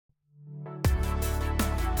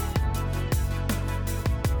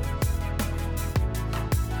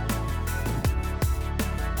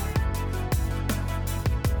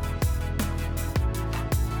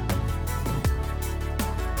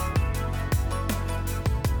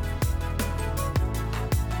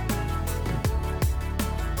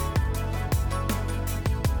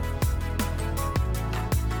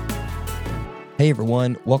Hey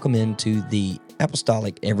everyone, welcome into the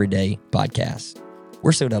Apostolic Everyday Podcast.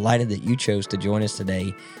 We're so delighted that you chose to join us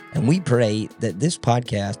today, and we pray that this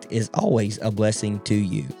podcast is always a blessing to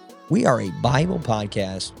you. We are a Bible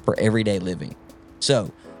podcast for everyday living.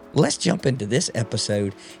 So let's jump into this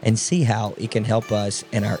episode and see how it can help us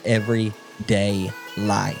in our everyday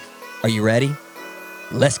life. Are you ready?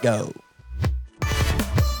 Let's go.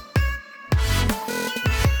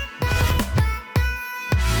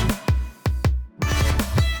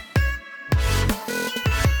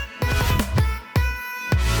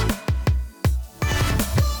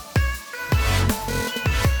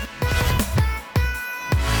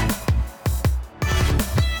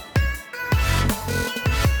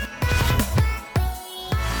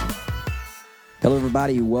 Hello,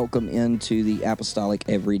 everybody. Welcome into the Apostolic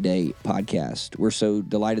Everyday Podcast. We're so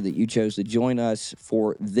delighted that you chose to join us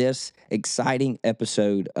for this exciting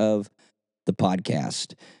episode of the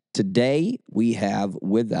podcast. Today, we have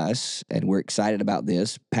with us, and we're excited about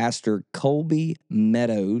this, Pastor Colby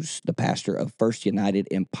Meadows, the pastor of First United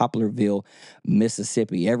in Poplarville,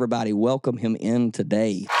 Mississippi. Everybody, welcome him in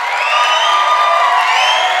today.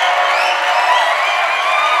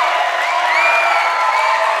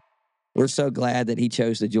 We're so glad that he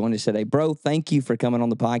chose to join us today. Bro, thank you for coming on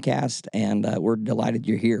the podcast, and we're delighted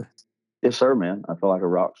you're here. Yes, sir, man. I feel like a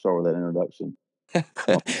rock star with that introduction.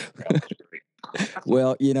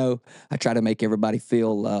 Well, you know, I try to make everybody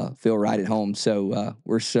feel right at home. So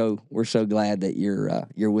we're so glad that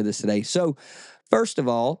you're with us today. So, first of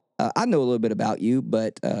all, I know a little bit about you,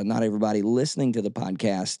 but not everybody listening to the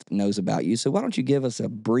podcast knows about you. So, why don't you give us a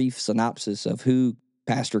brief synopsis of who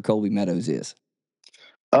Pastor Colby Meadows is?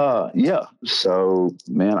 Yeah. So,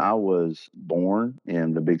 man, I was born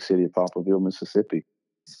in the big city of Poplarville, Mississippi,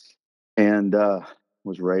 and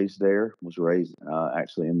was raised there. Was raised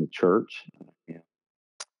actually in the church. Yeah.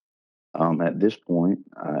 At this point,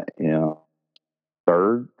 I am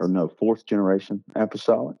fourth generation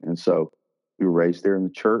apostolic, and so we were raised there in the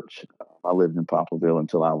church. I lived in Poplarville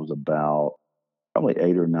until I was about probably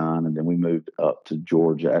 8 or 9, and then we moved up to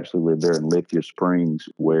Georgia. Actually, lived there in Lithia Springs,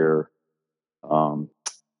 where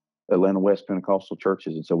Atlanta West Pentecostal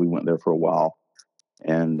churches, and so we went there for a while,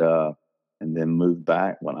 and then moved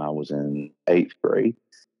back when I was in 8th grade,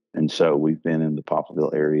 and so we've been in the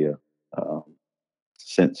Poplarville area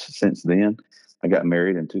since then. I got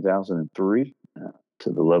married in 2003 to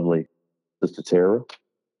the lovely Sister Tara,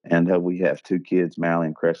 and we have 2 kids, Mally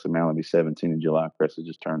and Cressley. Mally will be 17 in July. Cressley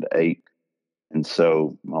just turned 8. And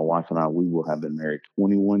so my wife and I, we will have been married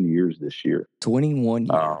 21 years this year. 21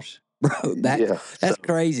 years. Bro, that's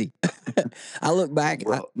crazy. I look back,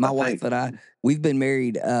 my wife and I, we've been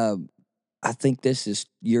married, I think this is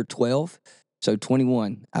year 12, so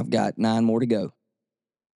 21. I've got 9 more to go.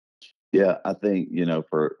 Yeah, I think,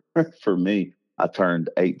 for me, I turned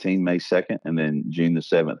 18 May 2nd, and then June the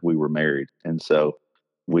 7th, we were married. And so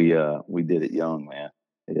we did it young, man.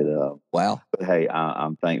 Wow. But hey,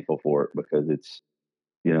 I'm thankful for it because it's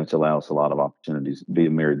allowed us a lot of opportunities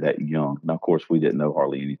being married that young. Now, of course, we didn't know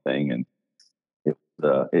hardly anything, and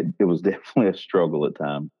it was definitely a struggle at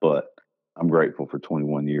times, but I'm grateful for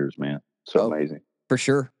 21 years, man. So amazing. For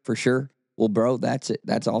sure. Well, bro, that's it.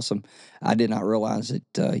 That's awesome. I did not realize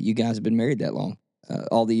that you guys have been married that long.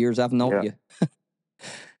 All the years I've known you.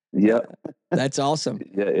 Yep. That's awesome.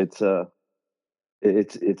 Yeah, it's the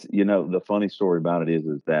funny story about it is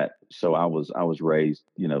that so I was raised,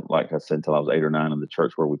 like I said, till I was 8 or 9 in the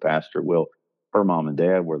church where we pastored. Well, her mom and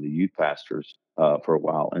dad were the youth pastors for a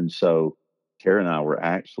while, and so Kara and I were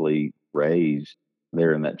actually raised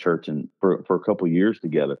there in that church and for a couple of years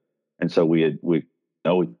together. And so we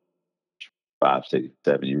know 5, 6,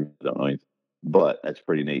 7 years, don't know anything, but that's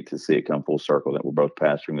pretty neat to see it come full circle that we're both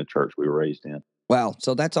pastoring the church we were raised in. Wow,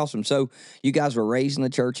 so that's awesome. So you guys were raised in the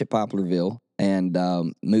church at Poplarville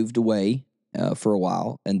and moved away for a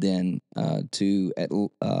while, and then to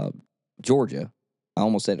Georgia. I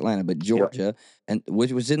almost said Atlanta, but Georgia, yep. And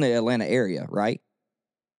which was in the Atlanta area, right?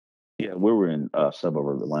 Yeah, we were in a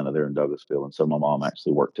suburb of Atlanta there in Douglasville, and so my mom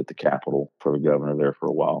actually worked at the Capitol for the governor there for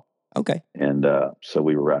a while. Okay. And so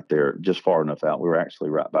we were right there, just far enough out. We were actually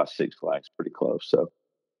right by Six Flags, pretty close. So,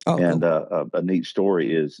 and cool. A neat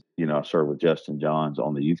story is, I served with Justin Johns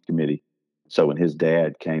on the youth committee. So when his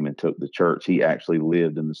dad came and took the church, he actually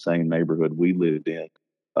lived in the same neighborhood we lived in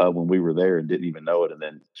when we were there and didn't even know it. And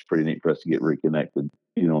then it's pretty neat for us to get reconnected,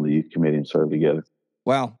 on the youth committee and serve together.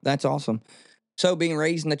 Wow, that's awesome. So being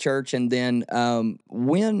raised in the church, and then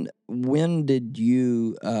when did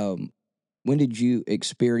you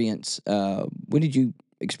experience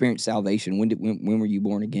salvation? When were you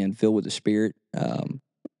born again, filled with the Spirit?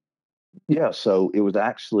 Yeah, so it was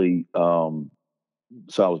actually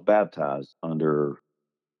so I was baptized under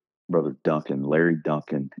Brother Duncan, Larry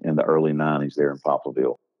Duncan, in the early '90s there in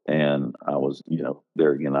Poplarville. And I was,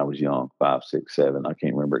 there again, I was young, 5, 6, 7. I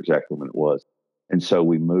can't remember exactly when it was. And so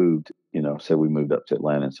we moved, so we moved up to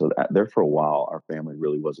Atlanta. And so there for a while, our family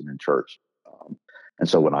really wasn't in church. And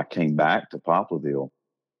so when I came back to Poplarville,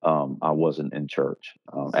 I wasn't in church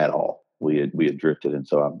at all. We had drifted. And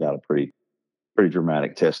so I've got a pretty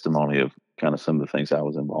dramatic testimony of kind of some of the things I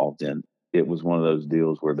was involved in. It was one of those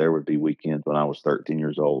deals where there would be weekends when I was 13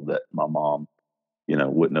 years old that my mom,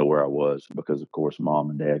 wouldn't know where I was because, of course, mom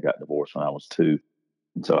and dad got divorced when I was 2.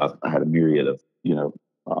 And so I had a myriad of,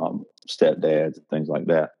 stepdads and things like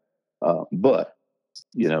that. But,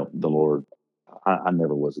 the Lord, I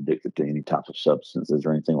never was addicted to any types of substances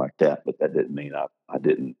or anything like that. But that didn't mean I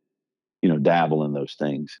didn't, dabble in those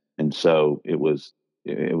things. And so it was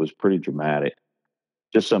pretty dramatic,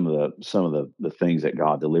 just some of the things that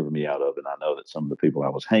God delivered me out of. And I know that some of the people I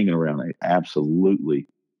was hanging around, they absolutely,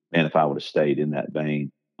 man, if I would have stayed in that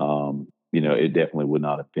vein, it definitely would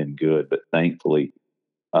not have been good. But thankfully,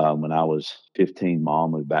 when I was 15,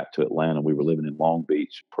 mom moved back to Atlanta. We were living in Long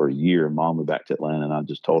Beach for a year. Mom moved back to Atlanta, and I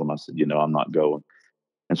just told him, I said, I'm not going.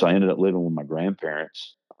 And so I ended up living with my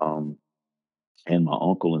grandparents and my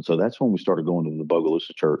uncle. And so that's when we started going to the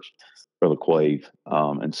Bogalusa Church, Brother Quave.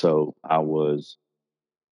 And so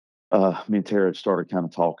me and Tara had started kind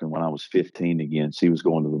of talking when I was 15 again. She was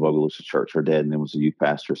going to the Bogalusa Church. Her dad and then was a youth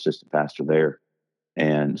pastor, assistant pastor there.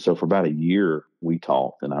 And so for about a year, we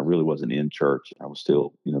talked, and I really wasn't in church. I was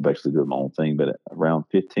still, basically doing my own thing. But at around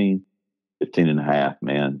 15 and a half,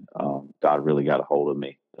 man, God really got a hold of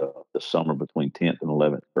me the summer between 10th and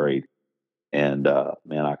 11th grade. And,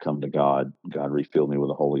 man, I come to God. God refilled me with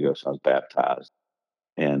the Holy Ghost. I was baptized.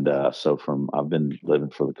 And so I've been living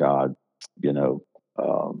for God,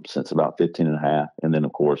 since about 15 and a half. And then,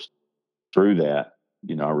 of course, through that,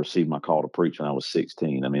 I received my call to preach when I was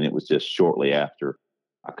 16. I mean, it was just shortly after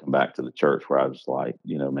I come back to the church where I was like,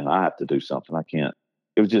 man, I have to do something. I can't.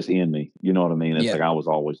 It was just in me. You know what I mean? It's Yeah. like I was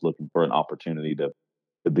always looking for an opportunity to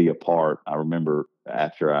be a part. I remember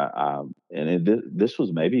after this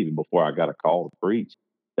was maybe even before I got a call to preach,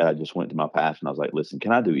 that I just went to my pastor and I was like, listen,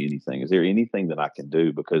 can I do anything? Is there anything that I can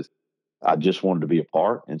do? Because I just wanted to be a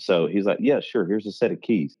part. And so he's like, yeah, sure. Here's a set of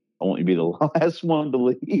keys. I want you to be the last one to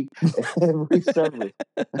leave every service.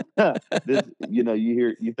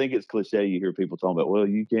 You think it's cliche. You hear people talking about, well,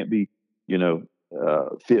 you can't be,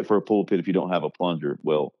 fit for a pulpit if you don't have a plunger.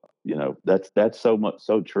 Well, that's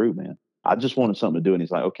so true, man. I just wanted something to do. And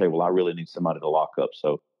he's like, okay, well, I really need somebody to lock up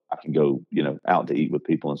so I can go, out to eat with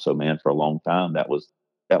people. And so, man, for a long time, that was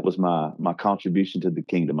my contribution to the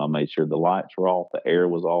kingdom. I made sure the lights were off, the air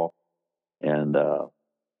was off.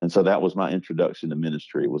 And so that was my introduction to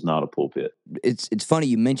ministry. It was not a pulpit. It's funny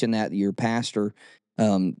you mentioned that your pastor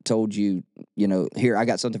told you, here, I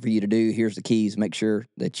got something for you to do. Here's the keys. Make sure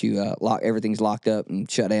that you everything's locked up and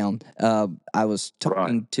shut down. I was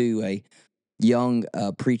talking to a young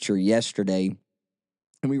preacher yesterday,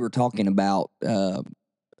 and we were talking about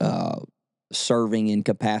serving in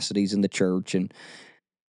capacities in the church and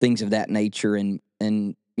things of that nature, and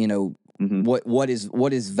Mm-hmm.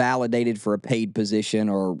 what is validated for a paid position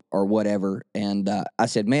or whatever. And I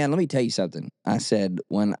said, man, let me tell you something. I said,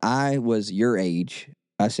 when I was your age,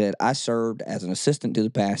 I said, I served as an assistant to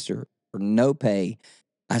the pastor for no pay.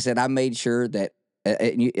 I said, I made sure that,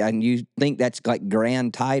 and you think that's like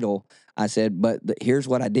grand title. I said, but here's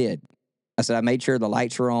what I did. I said, I made sure the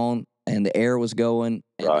lights were on and the air was going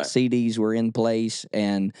and the CDs were in place,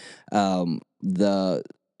 and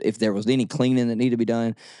if there was any cleaning that needed to be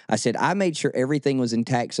done, I said, I made sure everything was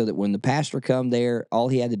intact so that when the pastor come there, all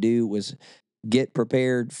he had to do was get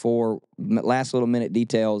prepared for last little minute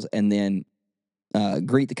details and then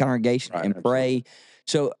greet the congregation and pray.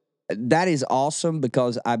 So that is awesome,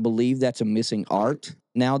 because I believe that's a missing art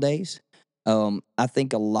nowadays. I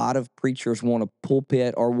think a lot of preachers want a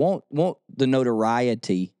pulpit or want the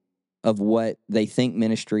notoriety of what they think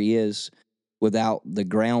ministry is without the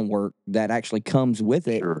groundwork that actually comes with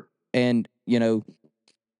it. Sure. And,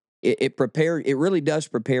 it really does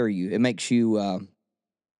prepare you. It makes you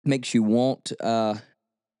want,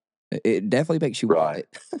 it definitely makes you want it.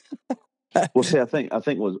 Well, see, I think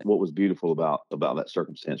what was beautiful about that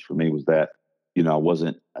circumstance for me was that, I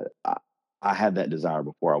wasn't, I had that desire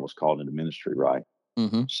before I was called into ministry, right?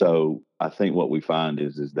 Mm-hmm. So I think what we find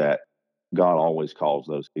is that God always calls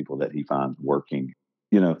those people that He finds working,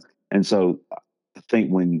 and so I think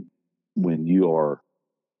when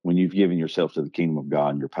you've given yourself to the kingdom of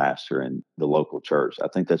God and your pastor and the local church, I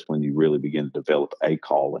think that's when you really begin to develop a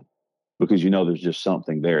calling, because there's just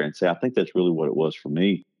something there. And say, I think that's really what it was for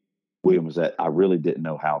me. William, was that I really didn't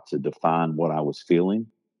know how to define what I was feeling.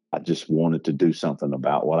 I just wanted to do something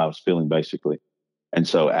about what I was feeling, basically. And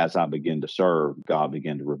so as I began to serve, God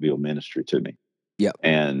began to reveal ministry to me. Yep.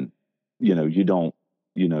 And, you don't,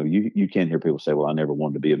 you can't hear people say, well, I never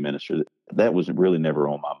wanted to be a minister. That was really never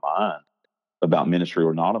on my mind about ministry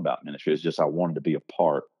or not about ministry. It's just I wanted to be a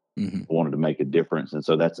part. Mm-hmm. I wanted to make a difference. And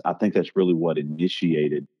so I think that's really what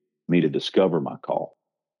initiated me to discover my call.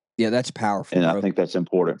 Yeah, that's powerful, And I bro. think that's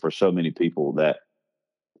important for so many people that,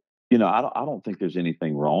 I don't think there's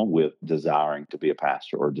anything wrong with desiring to be a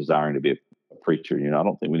pastor or desiring to be a preacher. I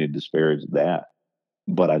don't think we need to disparage that.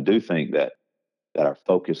 But I do think that our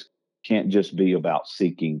focus can't just be about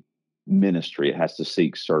seeking ministry. It has to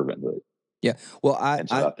seek servanthood. Yeah. Well, And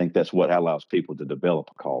so I think that's what allows people to develop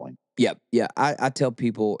a calling. yeah. I tell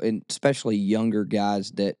people, and especially younger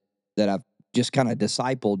guys that I've just kind of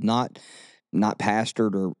discipled, not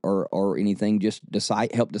pastored or anything, just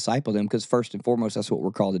help disciple them, because first and foremost, that's what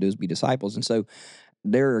we're called to do, is be disciples. And so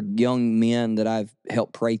there are young men that I've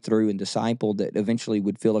helped pray through and disciple that eventually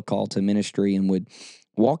would feel a call to ministry and would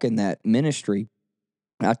walk in that ministry.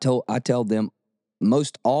 I tell them,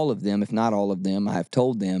 most all of them, if not all of them, I have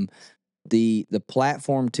told them the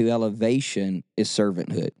platform to elevation is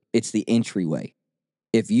servanthood. It's the entryway.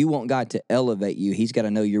 If you want God to elevate you, He's got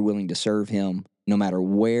to know you're willing to serve Him no matter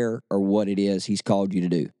where or what it is He's called you to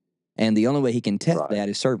do. And the only way He can test that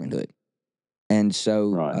is servanthood. And so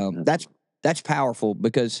Right. that's powerful,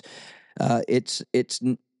 because it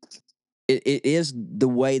is the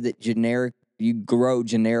way that you grow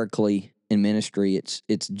generically in ministry.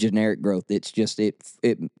 It's generic growth. It's just it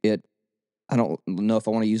I don't know if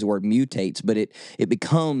I want to use the word mutates, but it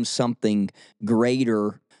becomes something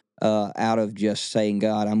greater out of just saying,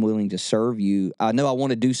 God, I'm willing to serve you. I know I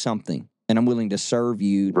want to do something, and I'm willing to serve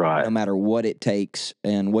you Right. no matter what it takes,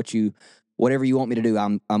 and whatever you want me to do,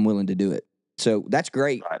 I'm willing to do it. So that's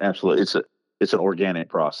great. Right. Absolutely. It's an organic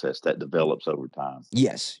process that develops over time.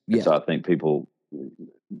 Yes, And yes, so I think people,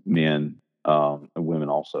 men and women,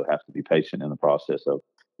 also have to be patient in the process of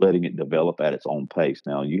letting it develop at its own pace.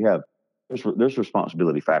 Now there's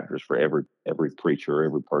responsibility factors for every preacher or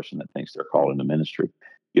every person that thinks they're called into ministry.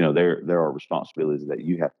 There are responsibilities that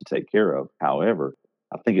you have to take care of. However,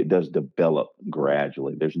 I think it does develop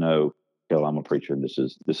gradually. There's no, I'm a preacher and this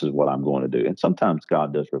is what I'm going to do. And sometimes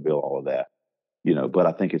God does reveal all of that. But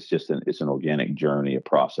I think it's an organic journey, a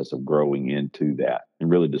process of growing into that and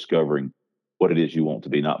really discovering what it is you want to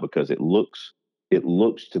be, not because it looks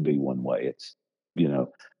to be one way. It's, you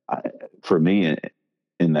know, I, for me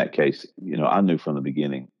in that case, I knew from the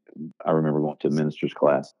beginning. I remember going to a minister's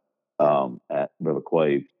class at Brother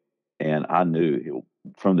Quave, and I knew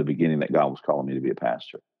from the beginning that God was calling me to be a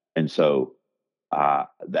pastor. And so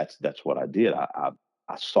that's what I did. I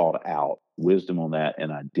sought out wisdom on that,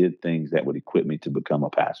 and I did things that would equip me to become a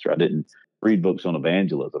pastor. I didn't read books on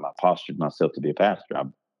evangelism. I postured myself to be a pastor. I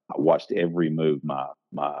watched every move my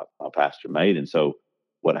pastor made, and so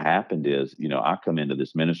what happened is, I come into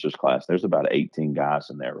this minister's class. There's about 18 guys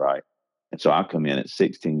in there, right? And so I come in at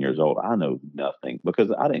 16 years old. I know nothing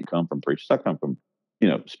because I didn't come from preachers. I come from,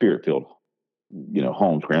 spirit filled,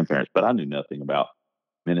 homes, grandparents, but I knew nothing about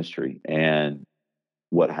ministry. And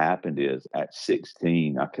what happened is at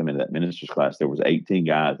 16, I come into that minister's class. There was 18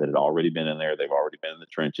 guys that had already been in there. They've already been in the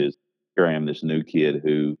trenches. Here I am, this new kid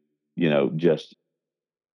who, just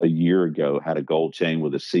a year ago had a gold chain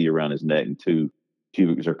with a C around his neck and two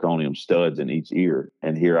cubic zirconium studs in each ear.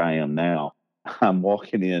 And here I am now. I'm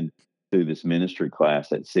walking in through this ministry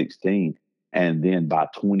class at 16. And then by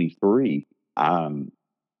 23,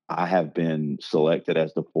 I have been selected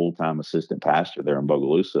as the full-time assistant pastor there in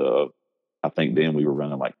Bogalusa. I think then we were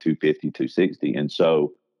running like 250, 260. And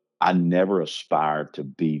so I never aspired to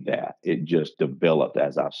be that. It just developed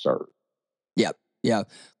as I served. yep, yeah.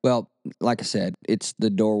 Well, like I said, it's the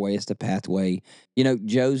doorway, it's the pathway.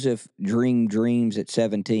 Joseph dreamed dreams at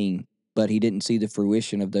 17, but he didn't see the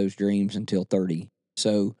fruition of those dreams until 30.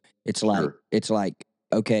 So Sure. it's like,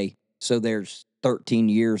 okay, so there's 13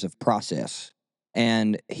 years of process,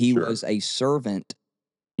 and he Sure. was a servant.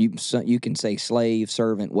 You can say slave,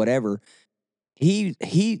 servant, whatever. He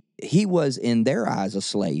was in their eyes a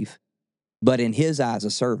slave, but in his eyes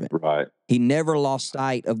a servant. Right. He never lost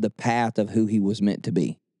sight of the path of who he was meant to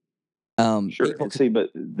be. Sure. People, And see,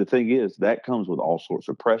 but the thing is, that comes with all sorts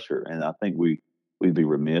of pressure. And I think we'd be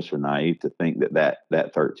remiss or naive to think that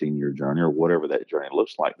 13-year journey or whatever that journey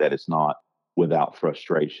looks like, that it's not without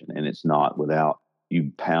frustration, and it's not without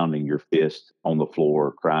you pounding your fist on the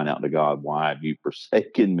floor, crying out to God, why have you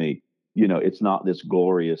forsaken me? It's not this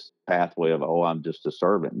glorious pathway of, oh, I'm just a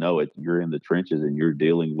servant. No, you're in the trenches and you're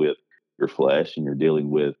dealing with your flesh, and you're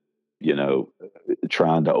dealing with, you know,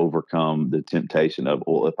 trying to overcome the temptation of,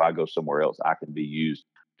 well, if I go somewhere else, I can be used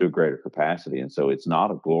to a greater capacity. And so it's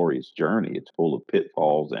not a glorious journey. It's full of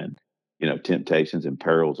pitfalls and, temptations and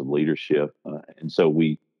perils of leadership. And so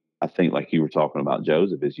I think, like you were talking about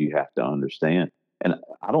Joseph, is you have to understand. And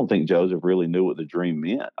I don't think Joseph really knew what the dream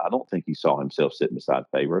meant. I don't think he saw himself sitting beside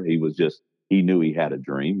Pharaoh. He knew he had a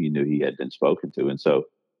dream. He knew he had been spoken to. And so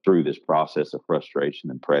through this process of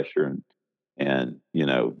frustration and pressure and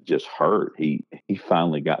just hurt, he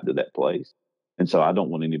finally got to that place. And so I don't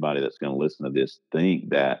want anybody that's going to listen to this think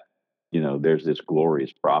that there's this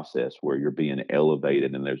glorious process where you're being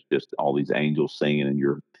elevated and there's just all these angels singing and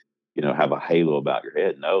you're have a halo about your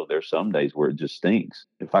head. No, there's some days where it just stinks,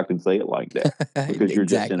 if I can say it like that, because you're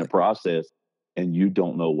just in a Exactly. process and you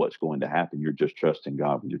don't know what's going to happen. You're just trusting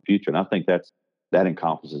God with your future. And I think that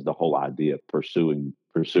encompasses the whole idea of pursuing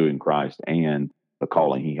Christ and the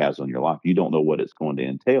calling he has on your life. You don't know what it's going to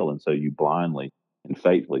entail. And so you blindly and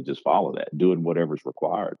faithfully just follow that, doing whatever's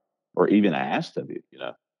required or even asked of you.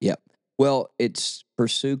 Yep. Well, it's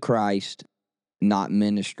pursue Christ, not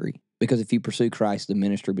ministry. Because if you pursue Christ, the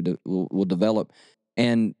ministry will develop.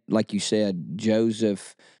 And like you said,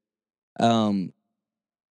 um,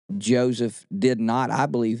 Joseph did not, I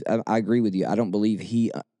believe, I agree with you. I don't believe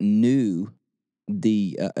he knew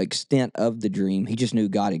the extent of the dream. He just knew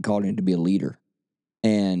God had called him to be a leader.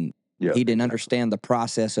 And Yeah, he didn't exactly. understand the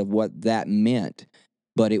process of what that meant.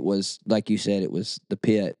 But it was, like you said, it was the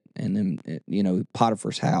pit and then,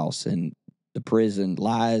 Potiphar's house and the prison,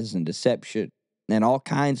 lies and deception and all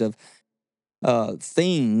kinds of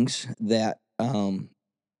things that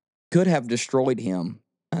could have destroyed him.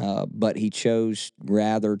 But he chose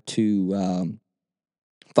rather to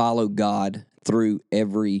follow God through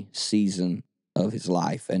every season of his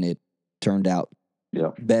life. And it turned out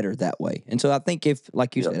Yeah, better that way. And so I think if,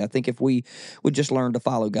 like you yeah, said, I think if we would just learn to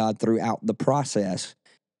follow God throughout the process,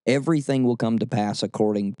 everything will come to pass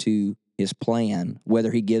according to his plan,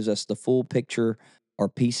 whether he gives us the full picture or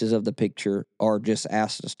pieces of the picture or just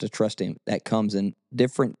asks us to trust him. That comes in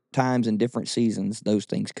different times and different seasons. Those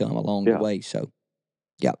things come along the yeah, way. So,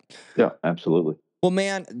 yeah. yeah, absolutely. Well,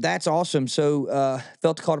 man, that's awesome. So,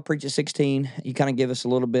 felt the call to preach at 16. You kind of give us a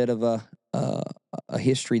little bit of uh, a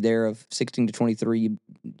history there of 16 to 23.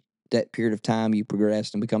 That period of time you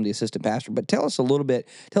progressed and become the assistant pastor. But tell us a little bit.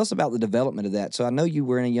 Tell us about the development of that. So I know you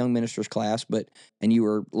were in a young ministers class, and you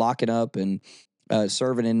were locking up and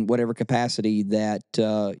serving in whatever capacity that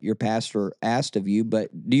your pastor asked of you. But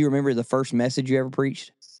do you remember the first message you ever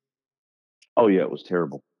preached? Oh yeah, it was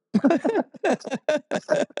terrible.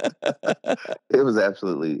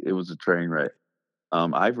 It was a train wreck.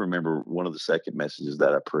 I remember one of the second messages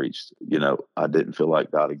that I preached. I didn't feel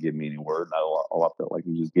like God had given me any word. All I felt like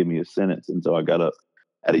He just gave me a sentence. And so I got up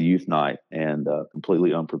at a youth night and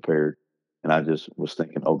completely unprepared. And I just was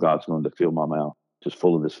thinking, oh, God's going to fill my mouth, just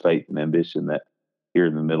full of this faith and ambition that here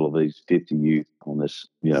in the middle of these 50 youth on this,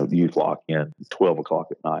 youth lock in, 12 o'clock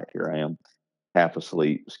at night, here I am half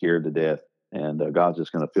asleep, scared to death, and God's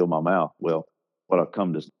just going to fill my mouth. Well, what I've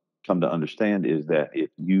come to understand is that if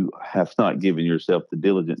you have not given yourself the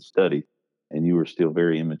diligent study, and you are still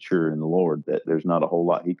very immature in the Lord, that there's not a whole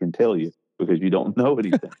lot He can tell you because you don't know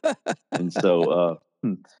anything. And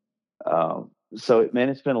man,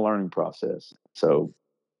 it's been a learning process. So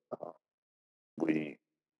we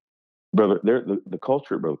brother the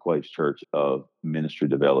culture at Brother Quay's church of ministry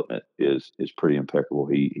development is pretty impeccable.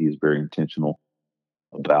 He's very intentional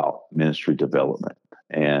about ministry development.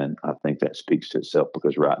 And I think that speaks to itself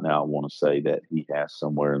because right now I want to say that he has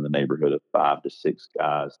somewhere in the neighborhood of 5 to 6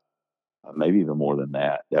 guys, maybe even more than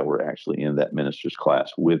that, that were actually in that minister's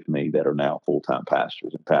class with me that are now full time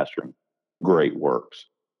pastors and pastoring great works.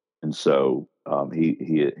 And so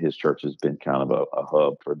his church has been kind of a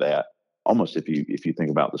hub for that. Almost if you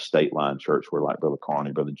think about the state line church where like Brother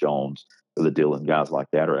Carney, Brother Jones, Brother Dylan, guys like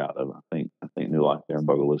that are out of, I think New Life there in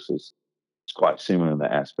Bogalusa is it's quite similar in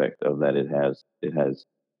the aspect of that it has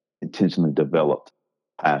intentionally developed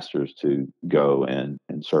pastors to go and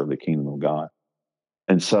serve the kingdom of God.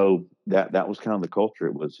 And so that was kind of the culture.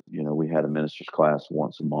 It was, we had a minister's class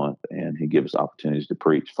once a month and he'd give us opportunities to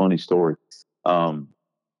preach. Funny story. Um,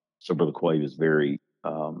 so Brother Quade is very,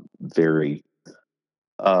 I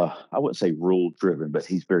wouldn't say rule driven, but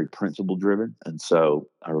he's very principle driven. And so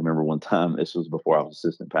I remember one time, this was before I was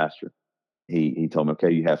assistant pastor, he told me,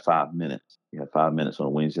 okay, you have 5 minutes. You have 5 minutes on a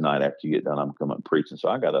Wednesday night after you get done. I'm coming up preaching. So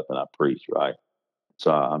I got up and I preached, right?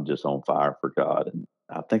 So I'm just on fire for God. And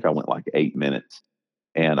I think I went like 8 minutes.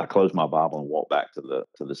 And I closed my Bible and walked back to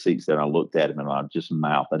the seats there. And I looked at him and I just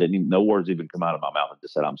mouthed. I didn't even, no words even come out of my mouth. I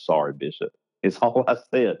just said, I'm sorry, Bishop. It's all I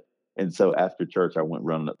said. And so after church, I went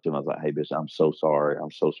running up to him. I was like, "Hey, Bishop, I'm so sorry.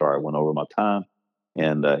 I'm so sorry. I went over my time."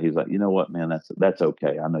 And he's like, "You know what, man? That's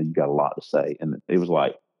okay. I know you got a lot to say." And it was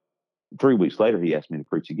like 3 weeks later, he asked me to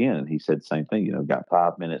preach again, and he said the same thing. Got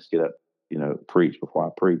 5 minutes, get up, preach before I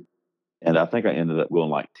preach. And I think I ended up going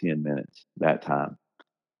like 10 minutes that time.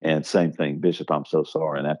 And same thing, Bishop, I'm so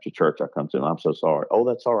sorry. And after church, I come to him, I'm so sorry. Oh,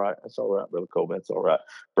 that's all right. That's all right, Brother Colby. That's all right.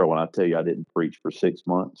 Bro, when I tell you I didn't preach for 6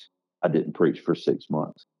 months, I didn't preach for 6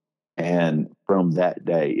 months. And from that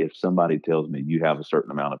day, if somebody tells me you have a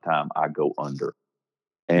certain amount of time, I go under.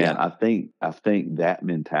 Yeah. And I think that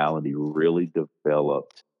mentality really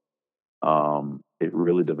developed it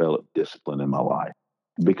really developed discipline in my life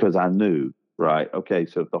because I knew, right? Okay,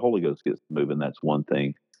 so if the Holy Ghost gets moving, that's one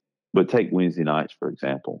thing. But take Wednesday nights, for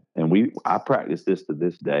example. And I practice this to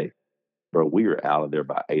this day. Bro, we are out of there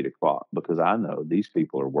by 8 o'clock because I know these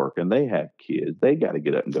people are working. They have kids. They got to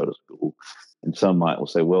get up and go to school. And some might will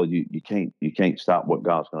say, well, you can't stop what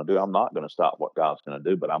God's going to do. I'm not going to stop what God's going to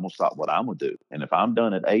do, but I'm going to stop what I'm going to do. And if I'm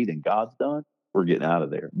done at 8 and God's done, we're getting out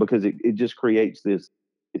of there because it just creates this.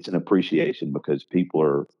 It's an appreciation because people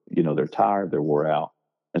are, they're tired, they're wore out.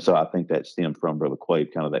 And so I think that stemmed from Brother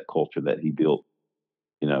Quade, kind of that culture that he built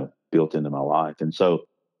into my life. And so,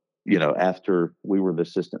 after we were the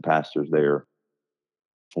assistant pastors there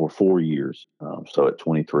for 4 years, so at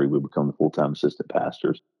 23, we become the full-time assistant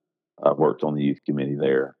pastors. I worked on the youth committee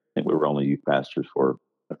there. I think we were only youth pastors for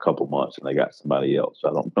a couple months and they got somebody else. So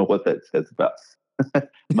I don't know what that says about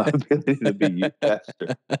my ability to be youth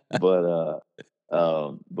pastor. But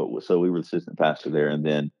so we were assistant pastor there. And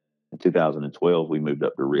then in 2012, we moved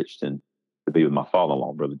up to Richton to be with my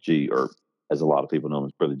father-in-law, Brother G, or as a lot of people know him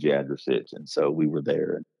as Brother G. Adressich. And so we were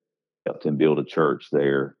there and helped him build a church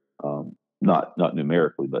there. Not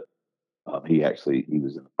numerically, but he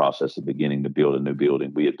was in the process of beginning to build a new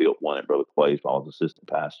building. We had built one at Brother Clay's while I was assistant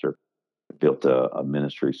pastor. We built a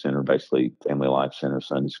ministry center, basically family life center,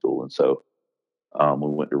 Sunday school. And so we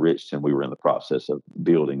went to Richton. We were in the process of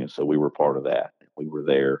building, and so we were part of that. We were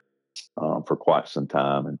there for quite some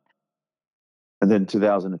time, and then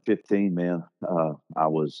 2015, man, I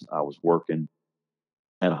was working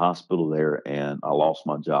at a hospital there, and I lost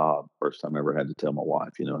my job. First time I ever had to tell my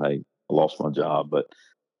wife, hey, I lost my job, but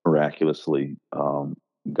miraculously,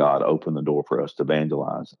 God opened the door for us to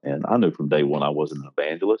evangelize. And I knew from day one I wasn't an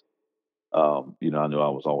evangelist. I knew I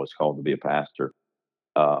was always called to be a pastor.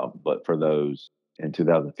 But for those in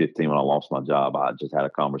 2015, when I lost my job, I just had a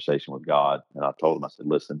conversation with God, and I told him, I said,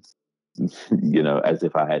 "Listen, as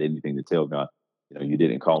if I had anything to tell God, you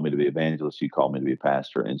didn't call me to be evangelist, you called me to be a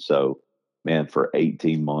pastor." And so, man, for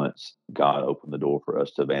 18 months, God opened the door for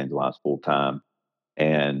us to evangelize full time.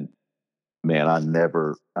 And man, I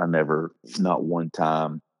never, not one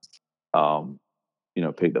time, um,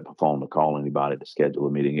 picked up a phone to call anybody to schedule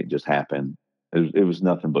a meeting. It just happened. It was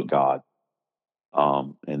nothing but God.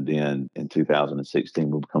 And then in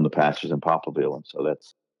 2016, we become the pastors in Poplarville. And so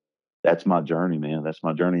that's my journey, man. That's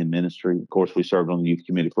my journey in ministry. Of course, we served on the youth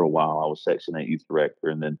committee for a while. I was Section 8 youth director,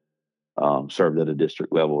 and then served at a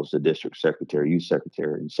district level as the district secretary, youth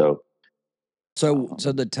secretary. And so, So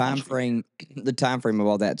the time frame, of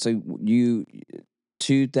all that. So you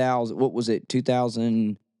 2000, what was it?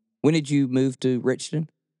 2000. When did you move to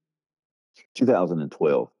Richmond?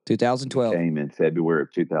 2012. We 2012. came in February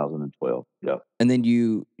of 2012. Yep. And then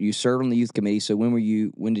you served on the youth committee. So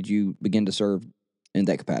when did you begin to serve in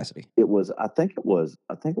that capacity? I think it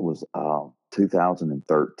was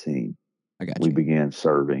 2013. I got We you. began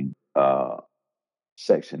serving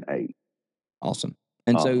Section 8. Awesome.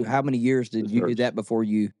 And so how many years The did you do church. that before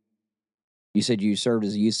you said you served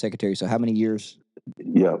as a youth secretary? So how many years?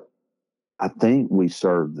 Yep. I think we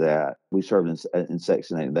served in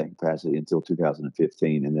Section 8 in that capacity until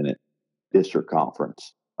 2015, and then at district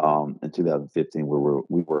conference in 2015,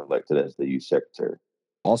 we were elected as the youth secretary.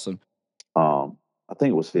 Awesome. I think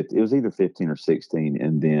it was 50. It was either 15 or 16,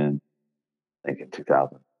 and then I think in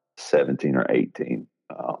 2017 or 18,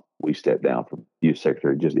 we stepped down from youth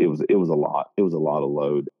secretary. Just it was a lot. It was a lot of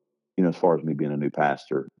load, as far as me being a new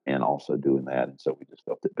pastor and also doing that. And so we just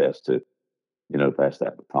felt it best to, pass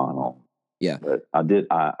that baton on. Yeah, But I did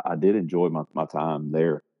enjoy my time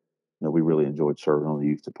there. We really enjoyed serving on the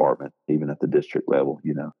youth department, even at the district level.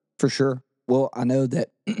 for sure. Well, I know that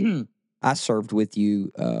I served with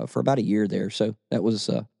you for about a year there. So that was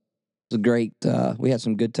a great. We had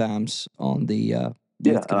some good times on the Yeah,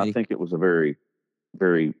 youth and I committee. think it was a very,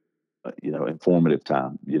 very, informative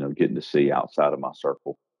time. Getting to see outside of my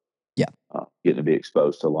circle, Yeah, getting to be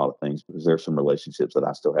exposed to a lot of things because there's some relationships that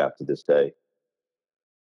I still have to this day.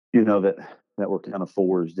 That were kind of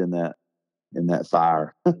forged in that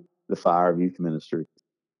fire, the fire of youth ministry.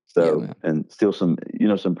 Yeah, So, man. and still some,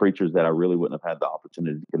 some preachers that I really wouldn't have had the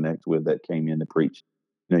opportunity to connect with that came in to preach,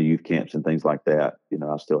 youth camps and things like that.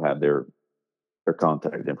 I still have their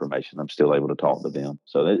contact information. I'm still able to talk to them.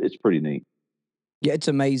 So it's pretty neat. Yeah, it's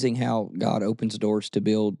amazing how God opens doors to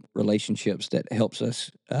build relationships that helps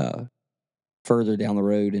us further down the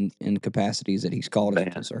road in capacities that He's called us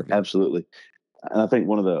to Man, serve in. absolutely. And I think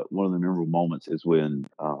one of the memorable moments is when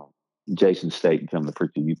Jason Staten come to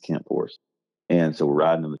preach a youth camp for us. And so we're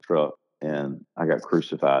riding in the truck, and I got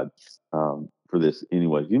crucified for this.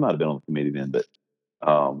 Anyways, you might have been on the committee then, but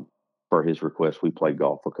for his request, we played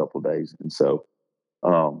golf for a couple of days, and so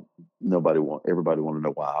um, everybody wanted to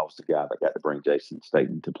know why I was the guy that got to bring Jason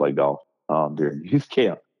Staten to play golf during youth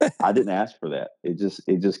camp. I didn't ask for that; it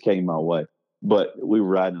just came my way. But we were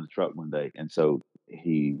riding in the truck one day, and so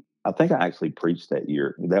I think I actually preached that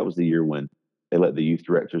year. That was the year when they let the youth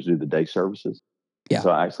directors do the day services. Yeah.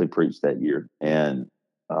 So I actually preached that year. And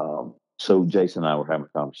so Jason and I were having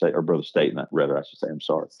a conversation, or Brother State, rather, I should say, I'm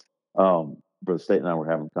sorry. Brother State and I were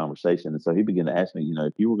having a conversation. And so he began to ask me,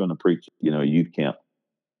 if you were going to preach, a youth camp,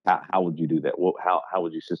 how would you do that? Well, how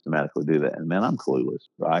would you systematically do that? And man, I'm clueless,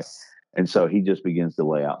 right? And so he just begins to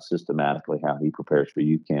lay out systematically how he prepares for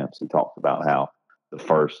youth camps. He talks about how the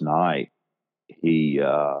first night he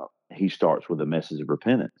starts with a message of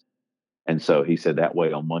repentance. And so he said that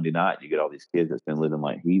way on Monday night, you get all these kids that's been living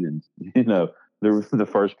like heathens. The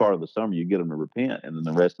first part of the summer, you get them to repent, and then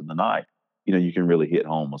the rest of the night, you can really hit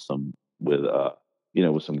home with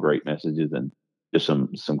some great messages and just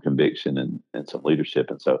some conviction and some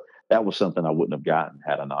leadership. And so that was something I wouldn't have gotten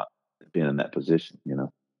had I not been in that position.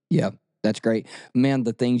 Yeah, that's great. Man,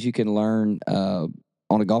 the things you can learn on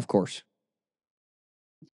a golf course.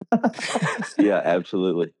 Yeah,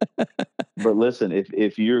 absolutely. But listen,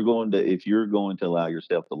 if you're going to allow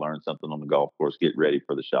yourself to learn something on the golf course, get ready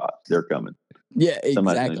for the shots. They're coming. Yeah,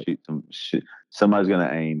 Somebody's going to exactly. shoot somebody's going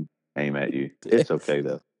to aim at you. It's okay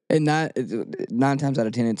though. And nine times out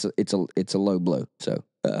of 10, it's a low blow. So,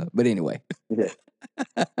 but anyway. Yeah,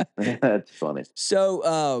 that's funny.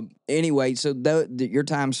 So, anyway, so your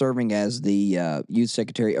time serving as the youth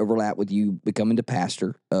secretary overlap with you becoming the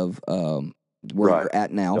pastor of where Right. you're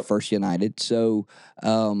at now, Yep. First United. So,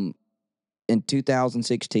 in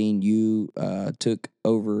 2016, you took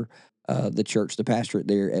over the church, the pastorate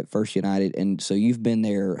there at First United, and so you've been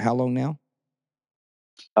there how long now?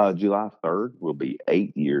 July 3rd will be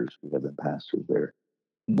 8 years we have been pastors there,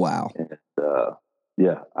 Wow. and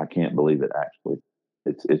yeah, I can't believe it. Actually,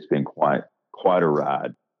 it's been quite a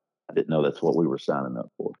ride. I didn't know that's what we were signing up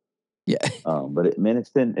for. Yeah. But it's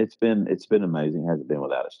been amazing. It hasn't been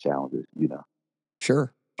without its challenges.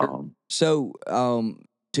 Sure. Sure. Um, So,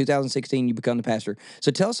 2016, you become the pastor.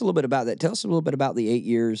 So, tell us a little bit about that. Tell us a little bit about the 8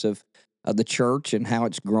 years of the church and how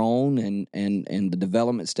it's grown and the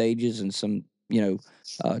development stages and some,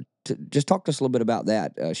 just talk to us a little bit about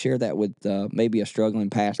that. Share that with maybe a struggling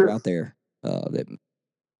pastor sure. out there. That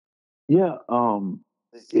Yeah,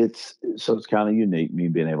 it's kind of unique me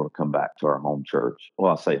being able to come back to our home church.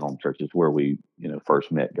 Well, I say home church. It's where we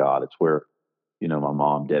first met God. It's where my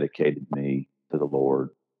mom dedicated me to the Lord,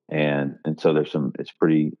 and so it's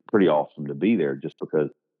pretty awesome to be there just because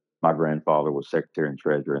my grandfather was secretary and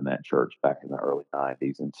treasurer in that church back in the early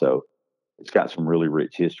 '90s, and so it's got some really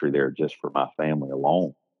rich history there just for my family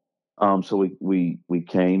alone. So we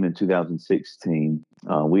came in 2016.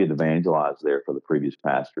 We had evangelized there for the previous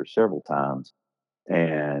pastor several times,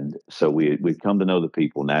 and so we'd come to know the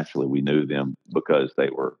people. Naturally, we knew them because they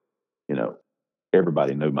were, you know,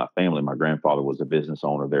 everybody knew my family. My grandfather was a business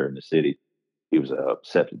owner there in the city. He was a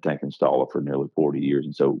septic tank installer for nearly 40 years,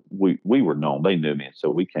 and so we were known. They knew me, and so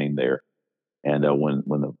we came there. And when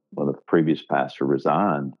the previous pastor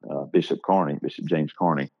resigned, Bishop James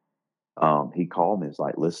Carney, he called me. It's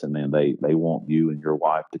like, listen, man, they want you and your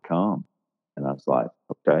wife to come. And I was like,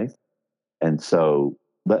 okay. And so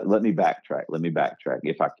let me backtrack. Let me backtrack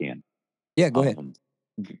if I can. yeah, go ahead. Um,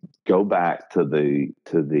 Go back to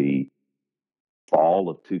the fall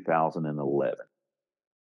of 2011.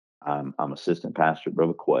 I'm assistant pastor at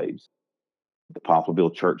Brother Quave's. The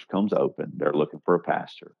Poplarville church comes open. They're looking for a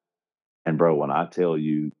pastor. And bro, when I tell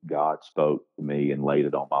you God spoke to me and laid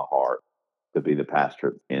it on my heart to be the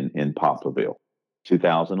pastor in Poplarville,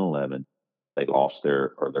 2011, they lost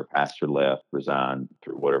their pastor left, resigned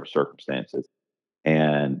through whatever circumstances.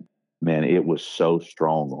 And man, it was so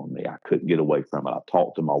strong on me. I couldn't get away from it. I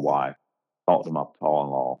talked to my wife, talked to my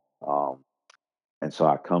father-in-law. And so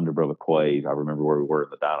I come to Brother Quade. I remember where we were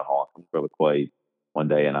in the dining hall. I come to Brother Quade one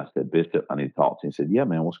day and I said, Bishop, I need to talk to you. He said, yeah,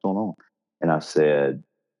 man, what's going on? And I said,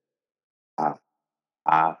 I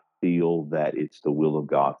I feel that it's the will of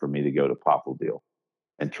God for me to go to Poplarville.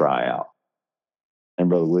 and try out. And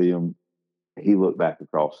Brother William, he looked back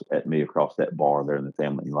at me across that bar there in the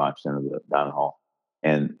Family Life Center, the dining hall,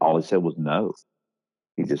 and all he said was no.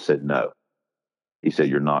 He just said no. He said,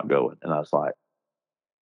 "You're not going." And I was like,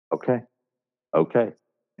 "Okay, okay."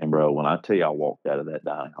 And bro, when I tell you I walked out of that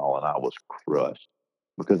dining hall and I was crushed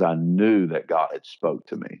because I knew that God had spoke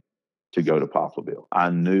to me to go to Poplarville. I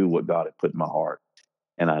knew what God had put in my heart.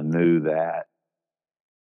 And I knew that,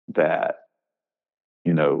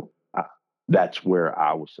 you know, that's where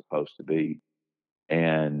I was supposed to be.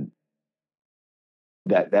 And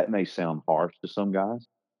that may sound harsh to some guys,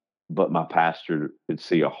 but my pastor could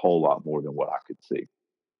see a whole lot more than what I could see.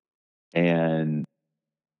 And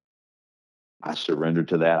I surrendered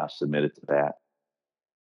to that. I submitted to that.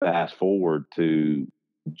 Fast forward to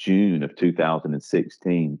June of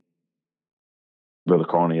 2016. Brother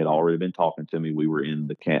Carney had already been talking to me. We were in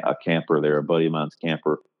a camper there, a buddy of mine's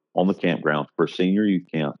camper on the campground for senior youth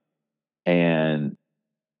camp. And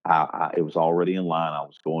it was already in line. I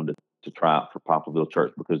was going to try out for Poplarville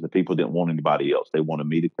Church because the people didn't want anybody else. They wanted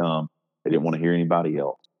me to come. They didn't want to hear anybody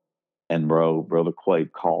else. And Brother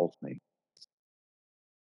Quaid calls me.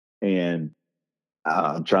 And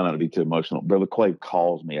I'm trying not to be too emotional. Brother Quaid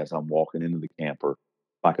calls me as I'm walking into the camper,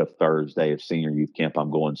 like a Thursday of senior youth camp.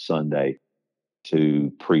 I'm going Sunday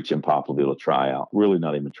to preach in Poplarville, a tryout. Really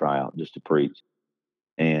not even a tryout, just to preach.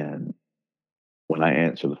 And when I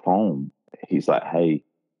answer the phone, he's like, "Hey,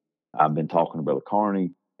 I've been talking to Brother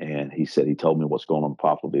Carney, and he said he told me what's going on in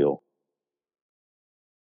Poplarville.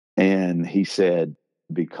 And he said,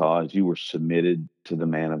 because you were submitted to the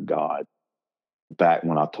man of God back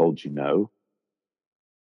when I told you no."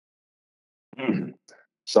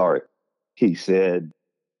 Sorry. He said,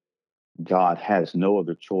 "God has no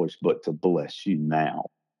other choice but to bless you now."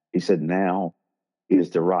 He said, "Now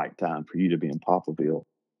is the right time for you to be in Poplarville."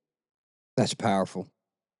 That's powerful.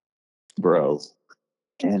 Bro.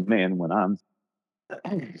 And man, when I'm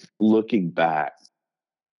looking back,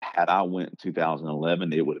 had I went in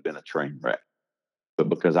 2011, it would have been a train wreck. But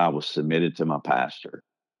because I was submitted to my pastor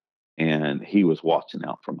and he was watching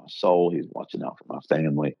out for my soul, he was watching out for my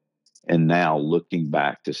family. And now looking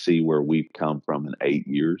back to see where we've come from in 8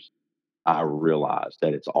 years, I realized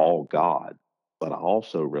that it's all God. But I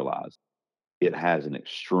also realized it has an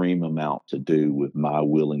extreme amount to do with my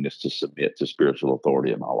willingness to submit to spiritual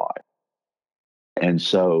authority in my life. And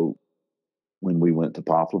so when we went to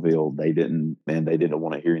Poplarville, they didn't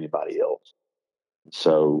want to hear anybody else.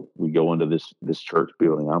 So we go into this church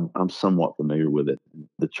building. I'm somewhat familiar with it.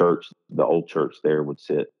 The church, the old church there would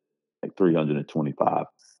sit like 325,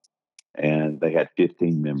 and they had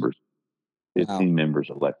 15 members. 15 Wow. members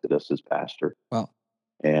elected us as pastor, Wow.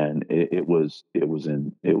 and it was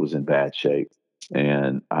in bad shape.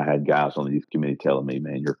 And I had guys on the youth committee telling me,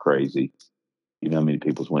 "Man, you're crazy. You know how many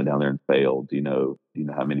people's went down there and failed. You know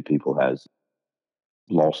how many people has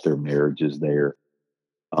lost their marriages there."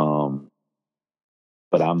 Um,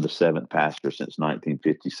 but I'm the seventh pastor since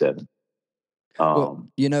 1957. Well,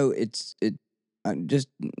 Um, I just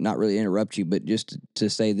not really interrupt you, but just to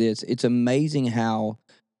say this, it's amazing how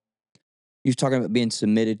you're talking about being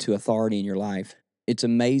submitted to authority in your life. It's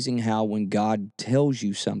amazing how when God tells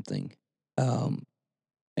you something, um,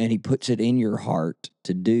 and He puts it in your heart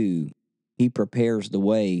to do, He prepares the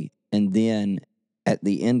way, and then at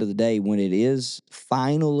the end of the day, when it is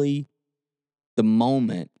finally the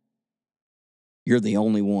moment, you're the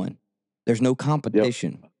only one. There's no yep.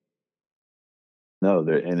 competition. No,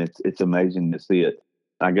 and it's amazing to see it.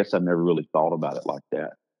 I guess I've never really thought about it like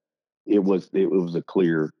that. It was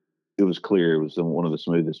clear. It was one of the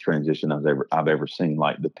smoothest transition I've ever seen.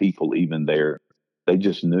 Like the people even there, they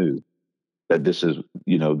just knew that this is,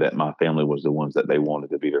 that my family was the ones that they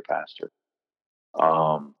wanted to be their pastor.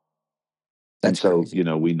 Um, and That's so, crazy.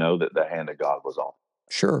 we know that the hand of God was on.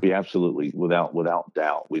 Sure. We absolutely, without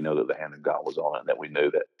doubt, we know that the hand of God was on it, and that we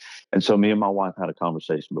knew that. And so, me and my wife had a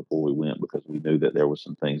conversation before we went because we knew that there was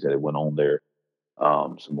some things that had went on there,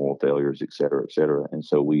 some moral failures, et cetera, et cetera. And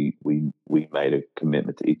so we made a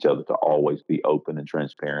commitment to each other to always be open and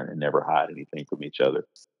transparent and never hide anything from each other,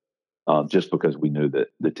 just because we knew that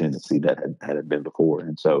the tendency that had been before.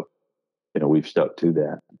 And so, we've stuck to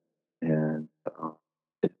that, and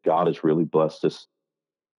God has really blessed us.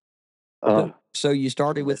 So you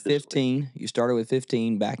started with Tremendously. 15. You started with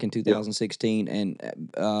 15 back in Yep. 2016,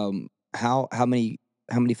 and how many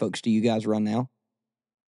folks do you guys run now?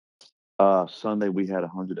 Sunday we had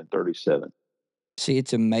 137. See,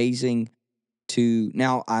 it's amazing to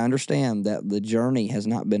now. I understand that the journey has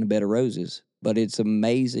not been a bed of roses, but it's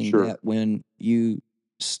amazing Sure. that when you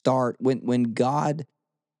start, when God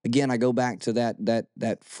again, I go back to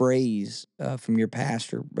that phrase from your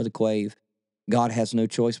pastor, Brother Quave. God has no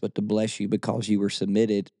choice but to bless you because you were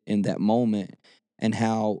submitted in that moment, and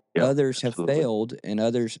how Yeah, others have absolutely. failed, and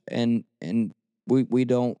others, and we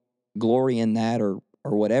don't glory in that or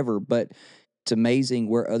whatever, but it's amazing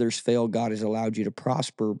where others fail. God has allowed you to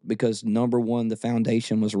prosper because number one, the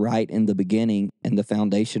foundation was right in the beginning, and the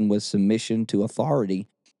foundation was submission to authority.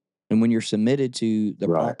 And when you're submitted to the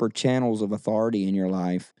Right. proper channels of authority in your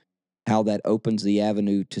life, how that opens the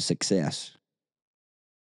avenue to success.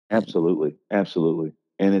 And Absolutely. Absolutely.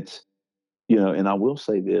 And it's, and I will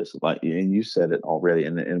say this, like, and you said it already,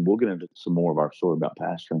 and we'll get into some more of our story about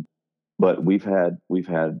pastoring. But we've had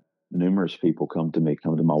numerous people come to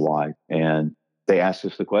my wife, and they ask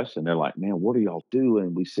us the question. They're like, "Man, what are y'all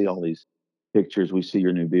doing? We see all these pictures. We see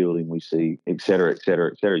your new building. We see et cetera, et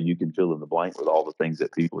cetera, et cetera." You can fill in the blank with all the things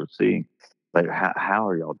that people are seeing. Like, how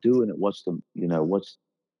are y'all doing it? What's the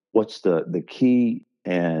what's the key?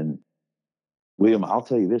 And William, I'll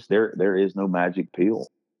tell you this: there is no magic pill.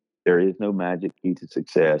 There is no magic key to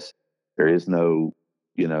success. There is no,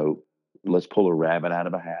 you know, let's pull a rabbit out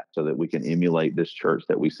of a hat so that we can emulate this church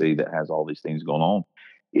that we see that has all these things going on.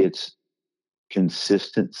 It's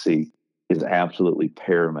consistency is absolutely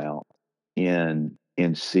paramount in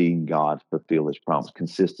seeing God fulfill his promise.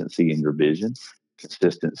 Consistency in your vision,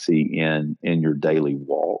 consistency in your daily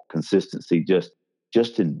walk, consistency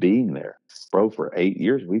just in being there. Bro, for 8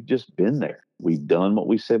 years, we've just been there. We've done what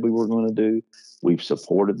we said we were going to do. We've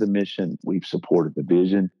supported the mission. We've supported the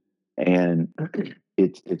vision. And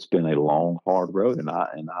it's been a long, hard road. And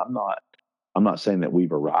I'm not saying that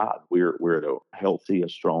we've arrived. We're at a healthy, a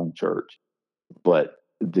strong church. But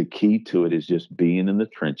the key to it is just being in the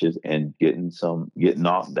trenches and getting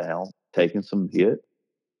knocked down, taking some hit,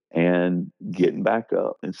 and getting back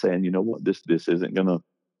up and saying, you know what, this isn't going to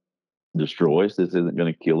destroy us. This isn't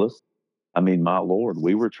going to kill us. I mean, my Lord,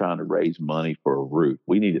 we were trying to raise money for a roof.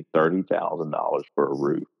 We needed $30,000 for a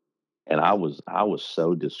roof, and I was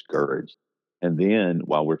so discouraged. And then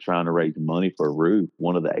while we're trying to raise money for a roof,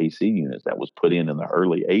 one of the AC units that was put in the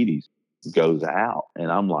early '80s goes out, and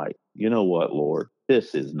I'm like, you know what, Lord,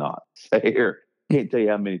 this is not fair. Can't tell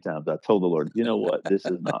you how many times I told the Lord, you know what, this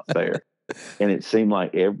is not fair. And it seemed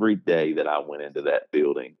like every day that I went into that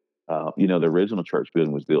building, the original church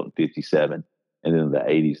building was built in '57, and then in the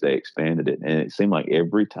 '80s they expanded it. And it seemed like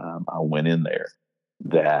every time I went in there,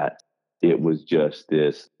 that it was just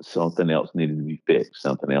this something else needed to be fixed,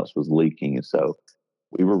 something else was leaking. And so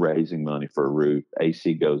we were raising money for a roof.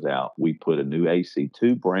 AC goes out. We put a new AC,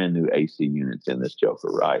 two brand new AC units in this joker,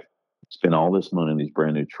 right? Spent all this money on these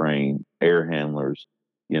brand new train, air handlers,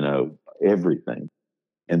 everything.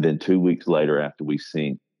 And then 2 weeks later, after we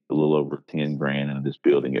sink a little over 10 grand into this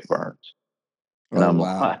building, it burns. And oh I'm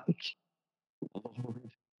wow. like,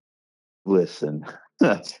 listen,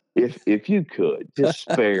 if you could just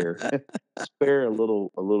spare a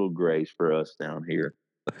little grace for us down here.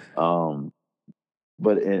 Um,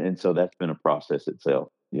 but so that's been a process itself,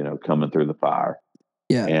 coming through the fire.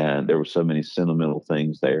 Yeah. And there were so many sentimental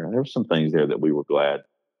things there. And there were some things there that we were glad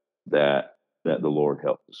that the Lord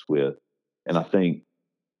helped us with. And I think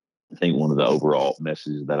one of the overall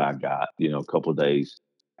messages that I got, a couple of days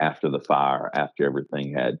after the fire, after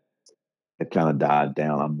everything had kind of died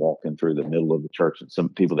down, I'm walking through the middle of the church, and some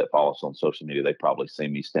people that follow us on social media, they probably see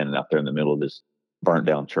me standing out there in the middle of this burnt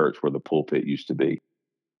down church where the pulpit used to be.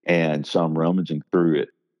 And so I'm rummaging through it,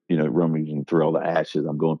 rummaging through all the ashes.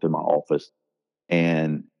 I'm going through my office,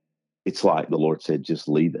 and it's like the Lord said, just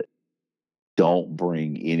leave it. Don't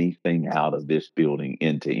bring anything out of this building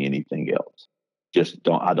into anything else. Just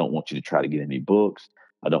don't. I don't want you to try to get any books.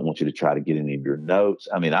 I don't want you to try to get any of your notes.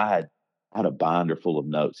 I mean, I had a binder full of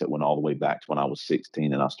notes that went all the way back to when I was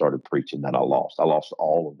 16 and I started preaching that I lost. I lost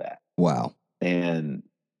all of that. Wow. And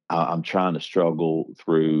I'm trying to struggle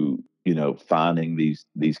through, finding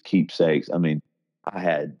these keepsakes. I mean, I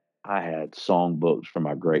had I had songbooks from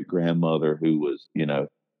my great grandmother who was,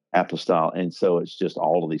 apostolic, and so it's just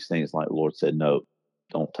all of these things. Like the Lord said, no,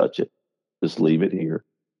 don't touch it, just leave it here.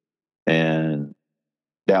 And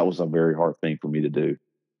that was a very hard thing for me to do.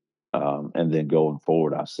 And then going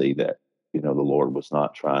forward, I see that the Lord was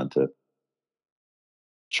not trying to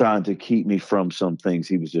keep me from some things.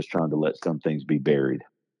 He was just trying to let some things be buried.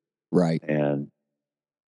 Right. And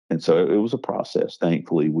so it was a process.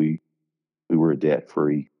 Thankfully, we were a debt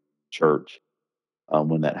free church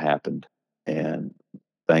when that happened, and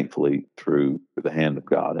thankfully through the hand of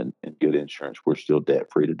God and good insurance, we're still debt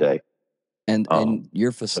free today. And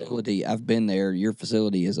your So facility, I've been there. Your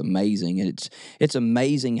facility is amazing, and it's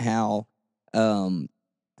amazing how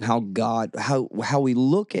God how we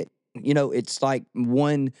look at it's like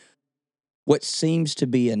what seems to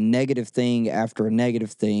be a negative thing after a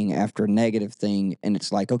negative thing after a negative thing, and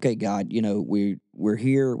it's like, okay, God, we're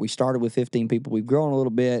here. We started with 15 people. We've grown a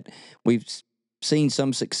little bit. We've seen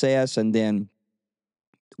some success, and then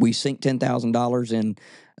we sink $10,000 in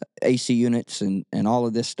AC units and all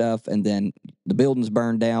of this stuff, and then the building's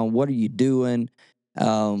burned down. What are you doing?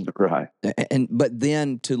 Right. But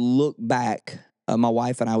then to look back, my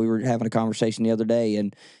wife and I, we were having a conversation the other day,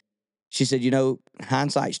 and she said,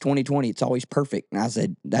 hindsight's 2020. It's always perfect. And I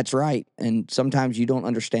said, that's right. And sometimes you don't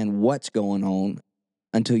understand what's going on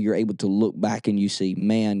until you're able to look back and you see,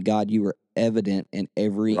 man, God, you were evident in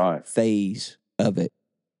every Right. phase of it.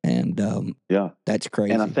 And Yeah. that's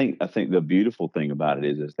crazy. And I think the beautiful thing about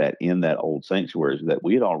it is that in that old sanctuary is that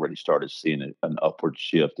we had already started seeing an upward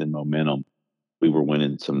shift in momentum. We were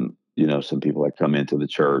winning some people had come into the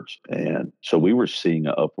church, and so we were seeing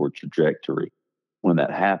an upward trajectory when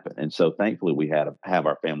that happened. And so thankfully we had to have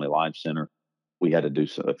our family life center. We had to do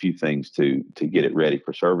a few things to get it ready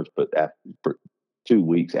for service, but for 2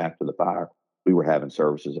 weeks after the fire, we were having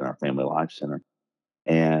services in our family life center.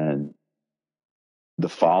 And the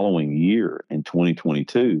following year in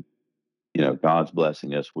 2022, God's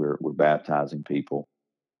blessing us. We're baptizing people,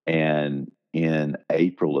 and in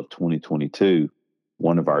April of 2022,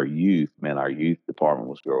 one of our youth, man, our youth department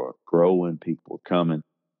was growing. People were coming.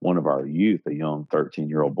 One of our youth, a young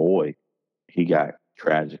 13-year-old boy, he got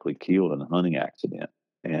tragically killed in a hunting accident,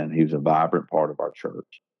 and he was a vibrant part of our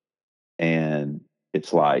church. And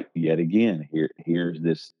it's like, yet again,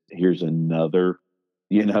 here's another,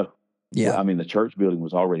 you know, Yeah. I mean, the church building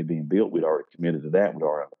was already being built. We'd already committed to that. We'd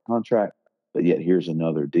already have a contract, but yet here's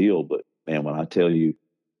another deal. But man, when I tell you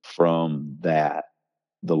from that,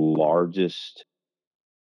 the largest,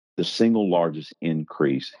 the single largest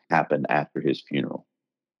increase happened after his funeral.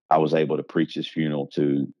 I was able to preach his funeral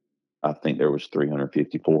to, I think there was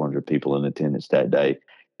 350, 400 people in attendance that day.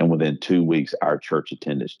 And within 2 weeks, our church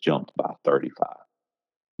attendance jumped by 35.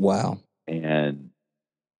 Wow. And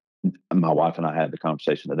my wife and I had the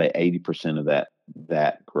conversation today. 80% of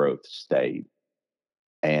that growth stayed,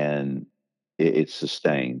 and it's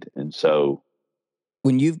sustained. And so,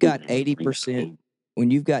 When you've got 80%,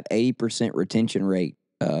 when you've got 80% retention rate,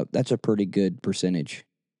 that's a pretty good percentage.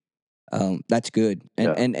 That's good.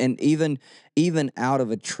 And yeah, and even out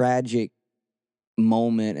of a tragic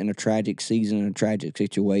moment and a tragic season and a tragic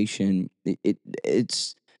situation,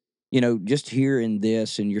 it's just hearing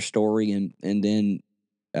this and your story, and then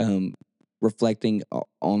um, reflecting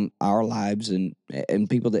on our lives, and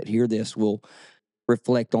people that hear this will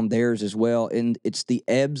reflect on theirs as well. And it's the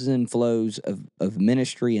ebbs and flows of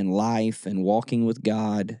ministry and life and walking with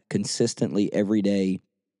God consistently every day.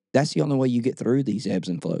 That's the only way you get through these ebbs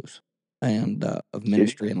and flows and of it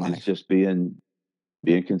ministry and is. It's life. just being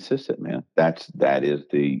consistent, man. That is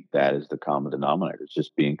the common denominator. It's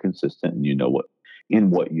just being consistent,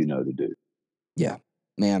 and what you know to do. Yeah,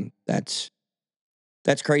 man, that's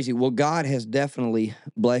crazy. Well, God has definitely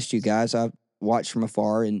blessed you guys. I've watched from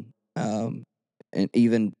afar, and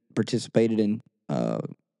even participated in uh,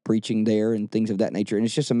 preaching there and things of that nature. And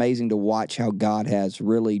it's just amazing to watch how God has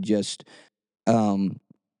really just um,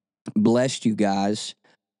 blessed you guys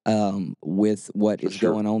with what For is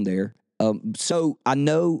sure. going on there. So I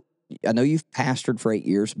know you've pastored for 8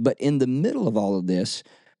 years, but in the middle of all of this,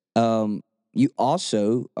 um, you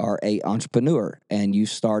also are a entrepreneur and you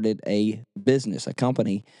started a business, a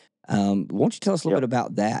company. Won't you tell us a little bit Yep.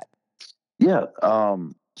 about that? Yeah.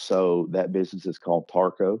 So that business is called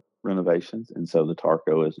Tarco Renovations, and so the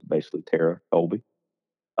Tarco is basically Tara Colby.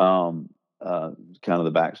 Um, uh, Kind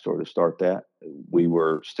of the backstory to start that. We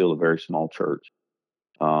were still a very small church,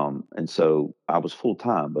 and so I was full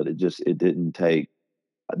time, but it didn't take.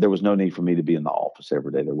 There was no need for me to be in the office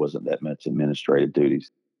every day. There wasn't that much administrative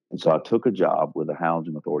duties, and so I took a job with a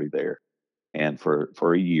housing authority there, and for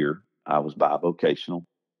a year I was bivocational,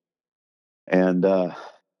 and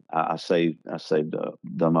I saved,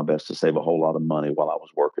 done my best to save a whole lot of money while I was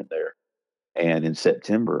working there. And in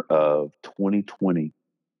September of 2020,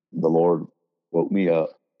 the Lord woke me up,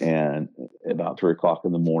 and about 3 o'clock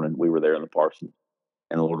in the morning, we were there in the parsonage,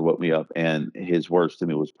 and the Lord woke me up, and His words to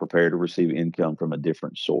me was, "Prepare to receive income from a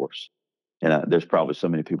different source." And there's probably so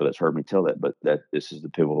many people that's heard me tell that, but that this is the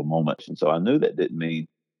pivotal moment. And so I knew that didn't mean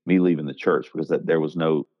me leaving the church, because that there was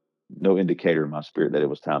no indicator in my spirit that it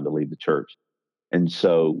was time to leave the church. And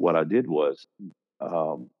so what I did was,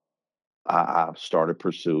 um, I started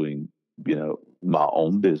pursuing, my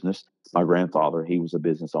own business. My grandfather, he was a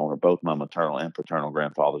business owner. Both my maternal and paternal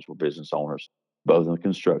grandfathers were business owners, both in the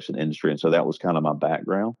construction industry. And so that was kind of my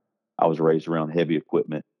background. I was raised around heavy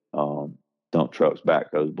equipment, dump trucks,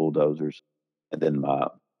 backhoes, bulldozers. And then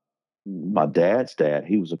my dad's dad,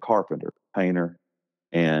 he was a carpenter, painter,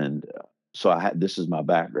 and so this is my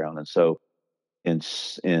background. And so in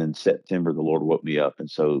September, the Lord woke me up, and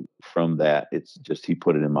so from that, it's just He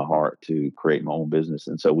put it in my heart to create my own business.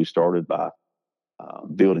 And so we started by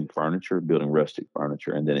building furniture, building rustic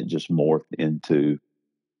furniture, and then it just morphed into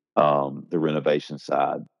the renovation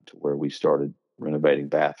side to where we started renovating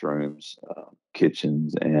bathrooms,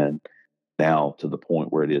 kitchens, and now to the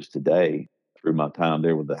point where it is today. Through my time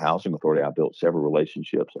there with the housing authority, I built several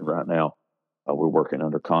relationships, and right now we're working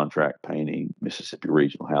under contract painting Mississippi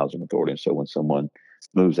Regional Housing Authority. And so when someone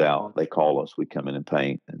moves out, they call us, we come in and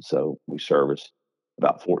paint. And so we service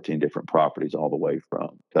about 14 different properties all the way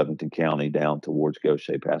from Covington County down towards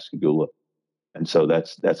Goshen, Pascagoula. And so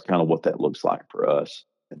that's kind of what that looks like for us.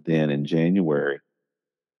 And then in January,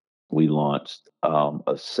 we launched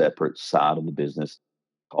a separate side of the business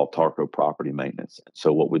called Tarco Property Maintenance.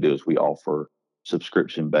 So what we do is we offer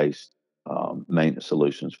subscription-based maintenance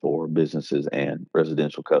solutions for businesses and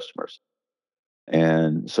residential customers.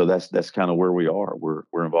 And so that's kind of where we are.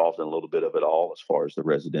 We're involved in a little bit of it all as far as the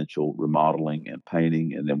residential remodeling and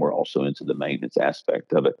painting, and then we're also into the maintenance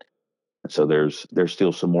aspect of it. And so there's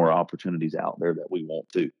still some more opportunities out there that we want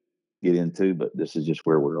to get into, but this is just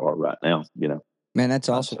where we are right now. Man, that's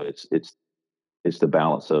awesome. So it's the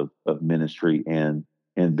balance of ministry and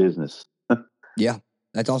business. Yeah,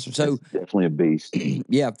 that's awesome. So it's definitely a beast.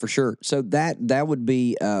 Yeah, for sure. So that would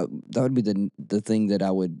be the thing that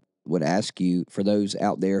I would ask you, for those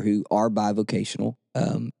out there who are bivocational,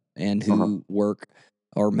 and who work,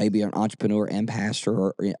 or maybe an entrepreneur and pastor,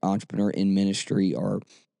 or entrepreneur in ministry, or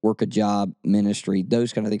work a job, ministry,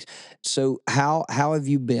 those kind of things. So how have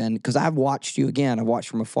you been? Because I've watched you again. I've watched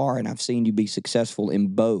from afar, and I've seen you be successful in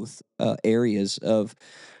both areas of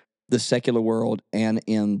the secular world and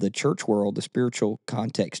in the church world, the spiritual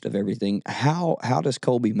context of everything. How does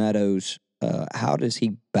Colby Meadows, how does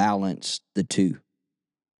he balance the two?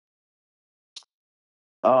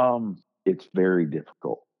 It's very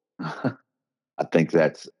difficult. I think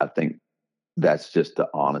that's just the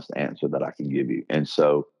honest answer that I can give you. And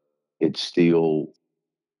so it's still,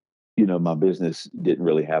 my business didn't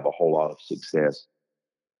really have a whole lot of success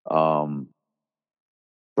um,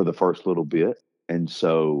 for the first little bit. And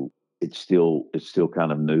so it's still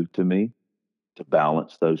kind of new to me to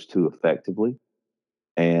balance those two effectively.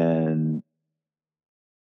 And,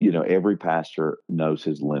 every pastor knows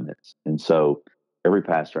his limits. And so every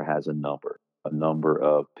pastor has a number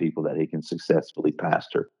of people that he can successfully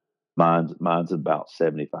pastor. Mine's about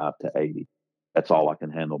 75 to 80. That's all I can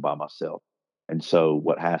handle by myself. And so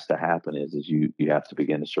what has to happen is you have to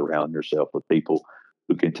begin to surround yourself with people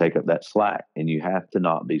who can take up that slack. And you have to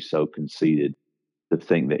not be so conceited to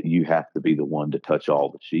think that you have to be the one to touch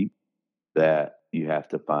all the sheep, that you have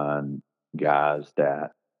to find guys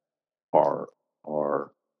that are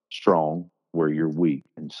strong where you're weak.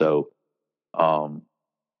 And so um,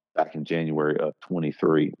 back in January of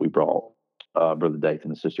 23, we brought Brother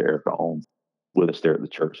Dathan and Sister Erica on with us there at the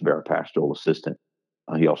church to be our pastoral assistant.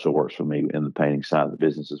 He also works for me in the painting side of the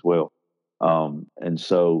business as well. And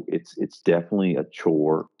so it's definitely a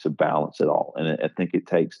chore to balance it all. And I think it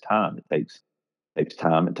takes time. It takes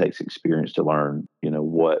time. It takes experience to learn,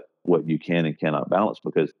 what you can and cannot balance.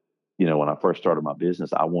 Because, when I first started my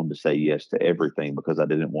business, I wanted to say yes to everything because I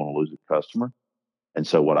didn't want to lose a customer. And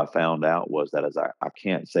so what I found out was that as I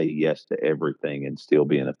can't say yes to everything and still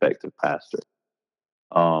be an effective pastor.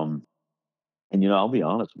 And I'll be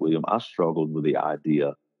honest, William, I struggled with the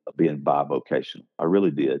idea of being bivocational. I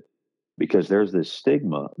really did, because there's this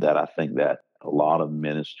stigma that I think that a lot of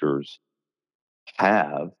ministers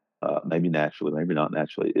have, maybe naturally, maybe not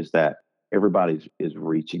naturally, is that everybody is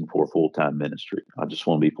reaching for full-time ministry. I just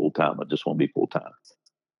want to be full-time. I just want to be full-time.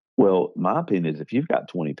 Well, my opinion is if you've got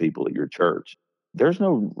 20 people at your church,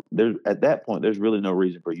 at that point, there's really no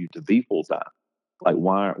reason for you to be full-time. Like,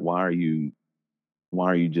 why are you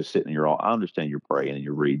just sitting in your I understand you're praying and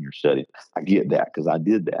you're reading, you're studying. I get that, because I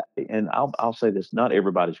did that. And I'll say this, not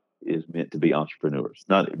everybody is meant to be entrepreneurs.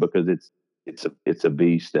 Not because it's a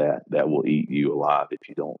beast that will eat you alive if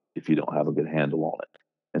you don't have a good handle on it.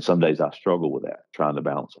 And some days I struggle with that, trying to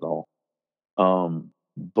balance it all.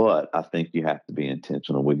 But I think you have to be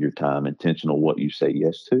intentional with your time, intentional what you say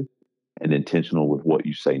yes to, and intentional with what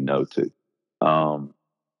you say no to. Um,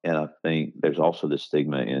 and I think there's also this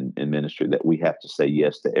stigma in ministry that we have to say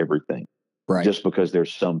yes to everything. Right. Just because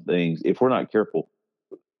there's some things, if we're not careful,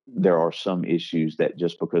 there are some issues that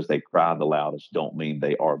just because they cry the loudest don't mean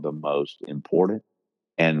they are the most important.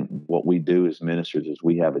 And what we do as ministers is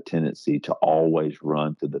we have a tendency to always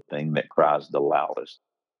run to the thing that cries the loudest.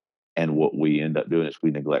 And what we end up doing is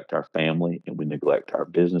we neglect our family and we neglect our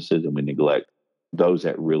businesses and we neglect those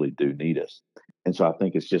that really do need us. And so I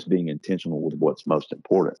think it's just being intentional with what's most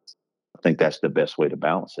important. I think that's the best way to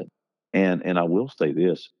balance it. And I will say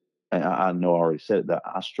this, and I know I already said it, that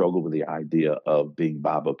I struggle with the idea of being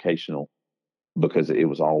bivocational because it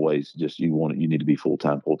was always just you need to be full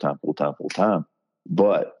time, full time, full time, full time.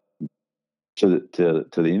 But to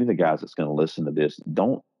any of the guys that's going to listen to this,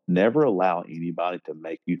 don't never allow anybody to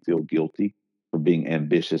make you feel guilty for being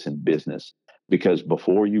ambitious in business. Because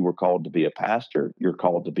before you were called to be a pastor, you're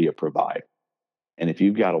called to be a provider. And if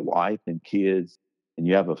you've got a wife and kids and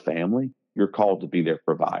you have a family, you're called to be their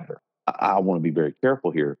provider. I want to be very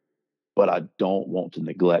careful here, but I don't want to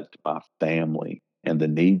neglect my family and the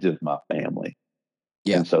needs of my family.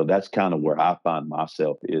 Yeah. And so that's kind of where I find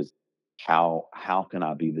myself is how can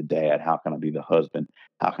I be the dad? How can I be the husband?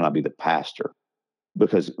 How can I be the pastor?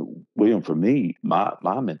 Because William, for me, my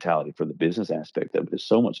mentality for the business aspect of it is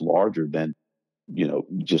so much larger than,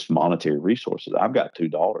 just monetary resources. I've got two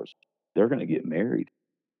daughters. They're going to get married.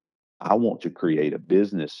 I want to create a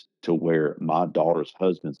business to where my daughter's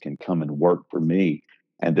husbands can come and work for me.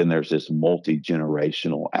 And then there's this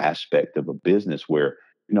multi-generational aspect of a business where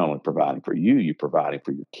you're not only providing for you, you're providing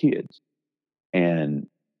for your kids. And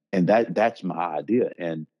that's my idea.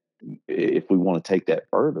 And if we want to take that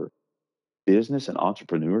further, business and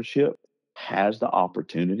entrepreneurship has the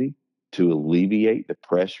opportunity to alleviate the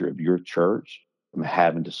pressure of your church from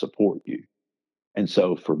having to support you. And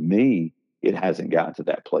so for me, it hasn't gotten to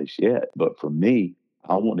that place yet. But for me,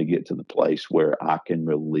 I want to get to the place where I can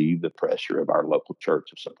relieve the pressure of our local church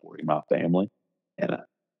of supporting my family. And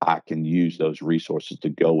I can use those resources to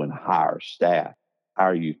go and hire staff,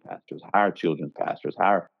 hire youth pastors, hire children's pastors,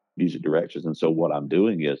 hire music directors. And so what I'm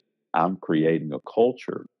doing is I'm creating a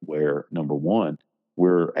culture where, number one,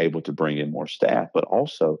 we're able to bring in more staff, but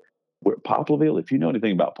also Poplarville, if you know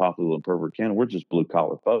anything about Poplarville and Pervert County, we're just blue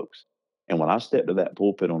collar folks. And when I step to that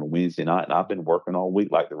pulpit on a Wednesday night and I've been working all week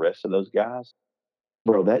like the rest of those guys,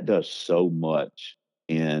 bro, that does so much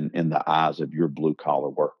in the eyes of your blue collar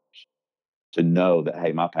workers to know that,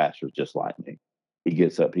 hey, my pastor's just like me. He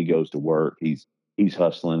gets up, he goes to work, he's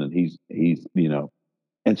hustling and he's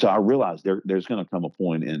and so I realized there's going to come a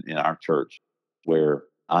point in our church where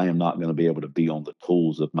I am not going to be able to be on the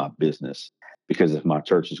tools of my business because if my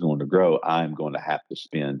church is going to grow, I'm going to have to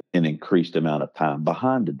spend an increased amount of time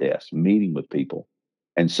behind the desk, meeting with people.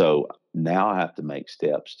 And so now I have to make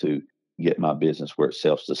steps to get my business where it's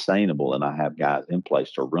self-sustainable and I have guys in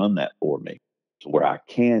place to run that for me to where I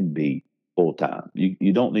can be full-time.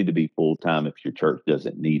 You don't need to be full-time if your church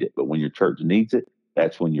doesn't need it, but when your church needs it,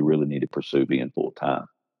 that's when you really need to pursue being full-time.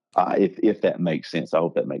 If that makes sense, I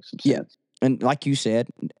hope that makes some sense. And like you said,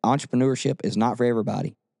 entrepreneurship is not for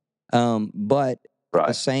everybody. But at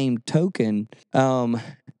the same token,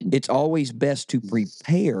 it's always best to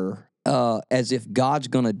prepare as if God's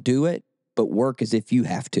going to do it, but work as if you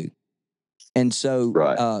have to. And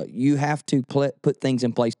so you have to put things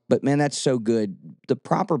in place. But man, that's so good. The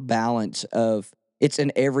proper balance of it's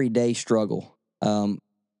an everyday struggle. I'm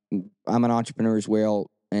an entrepreneur as well,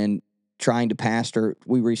 and trying to pastor.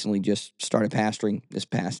 We recently just started pastoring this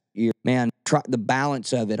past year. Man, the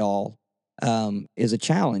balance of it all is a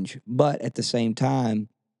challenge. But at the same time,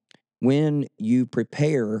 when you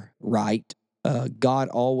prepare right, God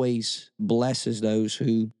always blesses those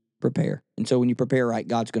who prepare. And so when you prepare right,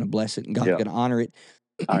 God's going to bless it and God's going to honor it.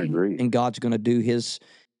 I agree. And God's going to do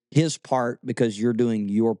his part because you're doing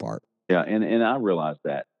your part. Yeah, and I realize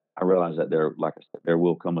that. I realize that like I said, there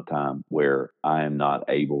will come a time where I am not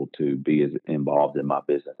able to be as involved in my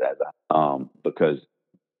business as because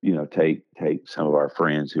take some of our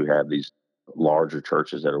friends who have these larger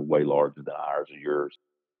churches that are way larger than ours or yours,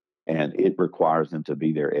 and it requires them to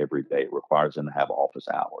be there every day. It requires them to have office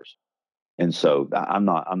hours, and so I'm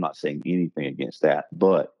not saying anything against that,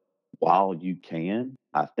 but while you can,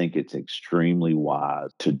 I think it's extremely wise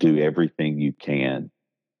to do everything you can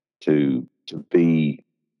to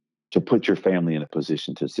put your family in a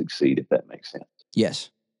position to succeed, if that makes sense. Yes,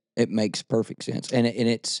 it makes perfect sense, and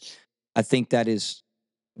it's. I think that is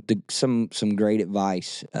some great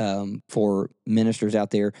advice for ministers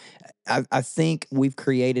out there. I think we've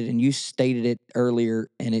created, and you stated it earlier,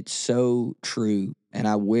 and it's so true. And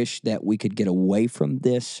I wish that we could get away from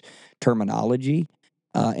this terminology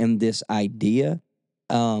and this idea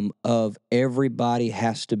of everybody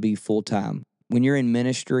has to be full time. When you're in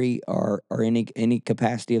ministry or any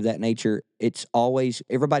capacity of that nature, it's always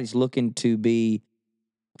everybody's looking to be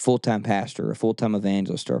full-time pastor, a full-time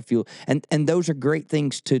evangelist, or a few, and those are great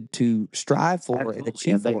things to strive for and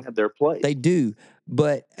achieve. And they have their place. They do,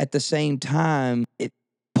 but at the same time,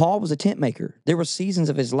 Paul was a tent maker. There were seasons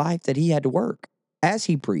of his life that he had to work as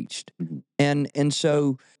he preached. Mm-hmm. And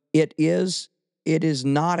so it is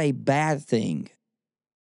not a bad thing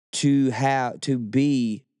to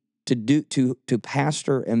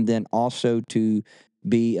pastor and then also to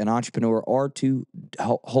be an entrepreneur or to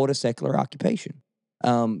hold a secular occupation.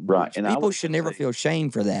 Right. And People should never feel shame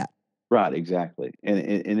for that. Right, exactly. And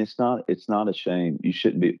it's not a shame. You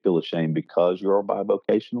shouldn't feel ashamed because you're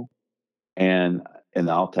bivocational. And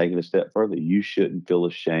I'll take it a step further. You shouldn't feel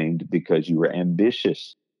ashamed because you were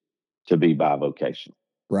ambitious to be bivocational.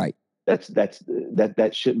 Right.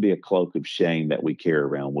 That shouldn't be a cloak of shame that we carry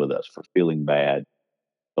around with us for feeling bad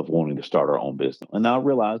of wanting to start our own business. And I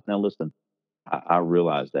realize now, listen, I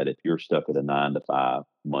realize that if you're stuck at a 9 to 5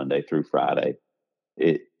 Monday through Friday,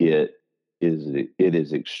 it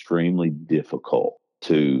is extremely difficult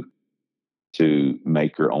to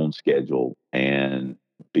make your own schedule and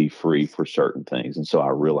be free for certain things. And so I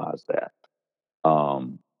realized that.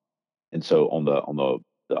 And so on the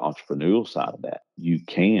entrepreneurial side of that, you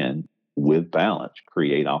can, with balance,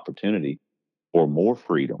 create opportunity or more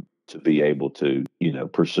freedom to be able to,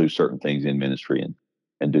 pursue certain things in ministry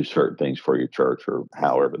and do certain things for your church or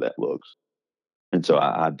however that looks. And so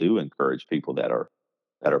I do encourage people that are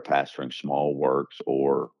pastoring small works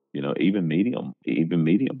or, even medium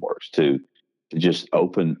works to just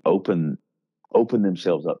open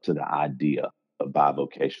themselves up to the idea of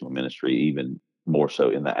bivocational ministry, even more so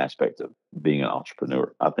in the aspect of being an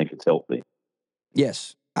entrepreneur. I think it's healthy.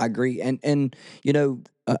 Yes, I agree. And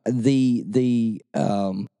the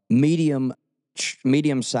medium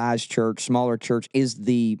sized church, smaller church is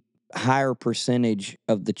the higher percentage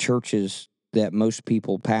of the churches that most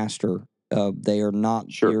people pastor. They are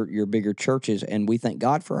not your bigger churches, and we thank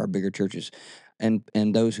God for our bigger churches and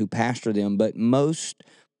those who pastor them. But most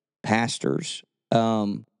pastors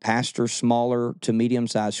pastor smaller to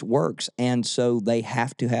medium-sized works, and so they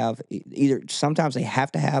have to have sometimes they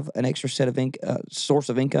have to have an extra set of source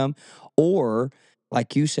of income, or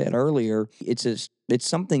like you said earlier, it's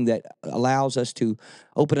something that allows us to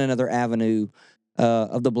open another avenue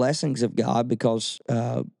of the blessings of God, because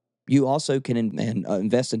you also can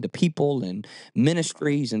invest into people and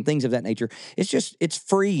ministries and things of that nature. It's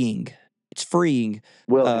freeing. It's freeing.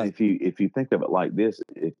 Well, and if you think of it like this,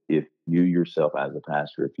 if you yourself as a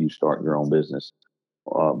pastor, if you start your own business,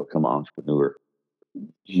 become an entrepreneur,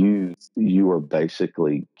 you are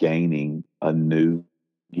basically gaining a new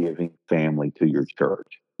giving family to your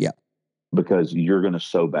church. Yeah. Because you're going to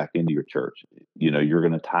sow back into your church. You're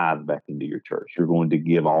going to tithe back into your church. You're going to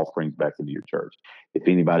give offerings back into your church. If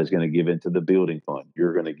anybody's going to give into the building fund,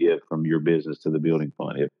 you're going to give from your business to the building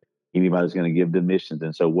fund. If anybody's going to give to missions.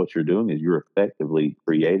 And so what you're doing is you're effectively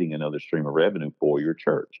creating another stream of revenue for your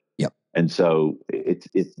church. Yep. And so it's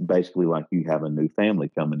basically like you have a new family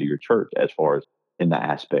coming to your church as far as in the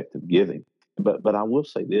aspect of giving. But I will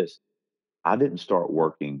say this. I didn't start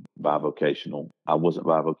working bivocational. I wasn't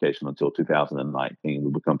bivocational until 2019. We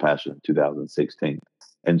become pastors in 2016.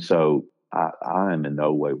 And so I am in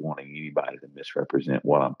no way wanting anybody to misrepresent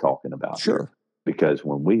what I'm talking about here. Because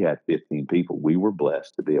when we had 15 people, we were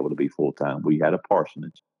blessed to be able to be full-time. We had a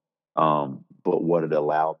parsonage. But what it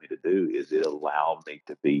allowed me to do is it allowed me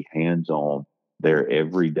to be hands-on there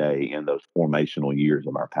every day in those formational years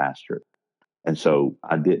of our pastorate. And so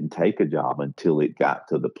I didn't take a job until it got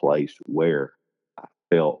to the place where I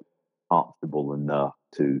felt comfortable enough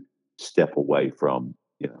to step away from,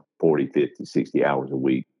 40, 50, 60 hours a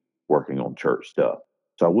week working on church stuff.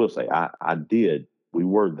 So I will say we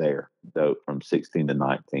were there though from 16 to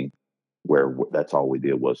 19 where that's all we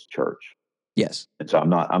did was church. Yes. And so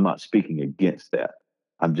I'm not speaking against that.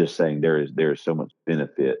 I'm just saying there is so much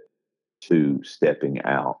benefit to stepping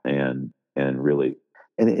out and really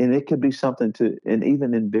and it could be something and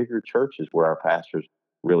even in bigger churches where our pastors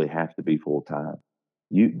really have to be full time.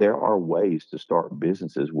 There are ways to start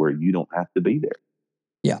businesses where you don't have to be there.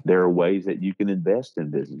 Yeah. There are ways that you can invest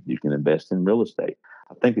in business. You can invest in real estate.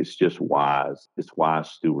 I think it's just wise. It's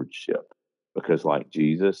wise stewardship because like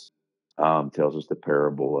Jesus tells us the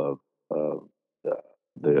parable of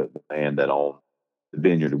the man that owned the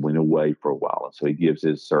vineyard and went away for a while. And so he gives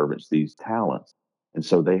his servants these talents. And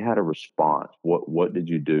so they had a response. What did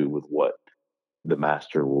you do with what the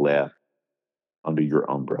master left under your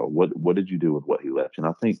umbrella? What did you do with what he left? And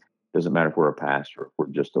I think it doesn't matter if we're a pastor, if we're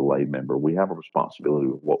just a lay member, we have a responsibility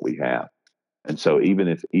with what we have. And so even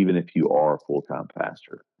if you are a full-time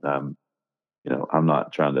pastor, I'm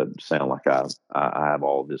not trying to sound like I have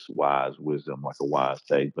all this wise wisdom like a wise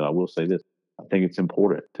sage, but I will say this. I think it's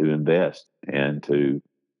important to invest and to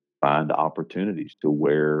find opportunities to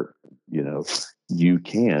where, you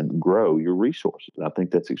can grow your resources. I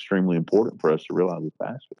think that's extremely important for us to realize as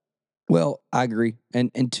pastors. Well, I agree,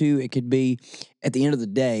 and two, it could be at the end of the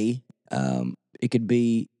day, it could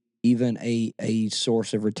be even a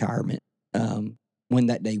source of retirement when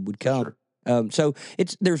that day would come. Sure. So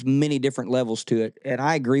there's many different levels to it, and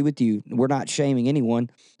I agree with you. We're not shaming anyone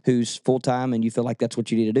who's full time and you feel like that's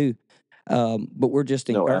what you need to do, but we're just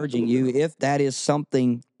No, encouraging absolutely you not. if that is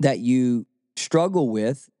something that you struggle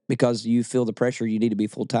with because you feel the pressure you need to be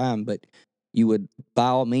full time, but you would by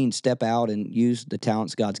all means step out and use the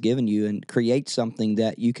talents God's given you and create something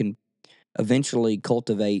that you can eventually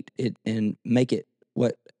cultivate it and make it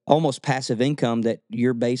what almost passive income that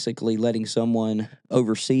you're basically letting someone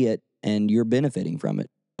oversee it and you're benefiting from it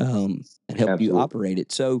and help you Absolutely. operate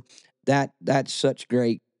it. So that's such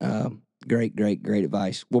great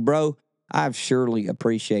advice. Well, bro, I've surely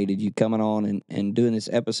appreciated you coming on and doing this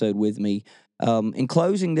episode with me. In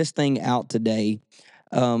closing this thing out today,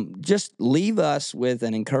 just leave us with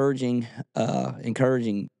an encouraging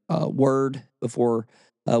word before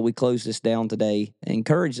we close this down today.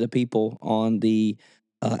 Encourage the people on the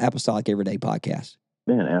Apostolic Everyday podcast.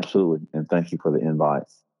 Man, absolutely. And thank you for the invite.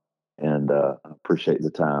 And I appreciate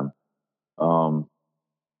the time. Um,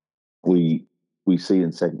 we we see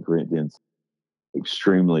in Second Corinthians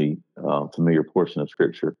extremely familiar portion of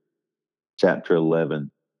Scripture, chapter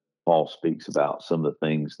 11. Paul speaks about some of the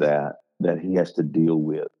things that he has to deal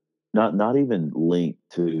with, not even linked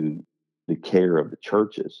to the care of the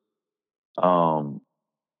churches, um,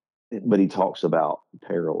 but he talks about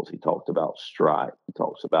perils. He talked about strife. He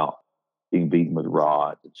talks about being beaten with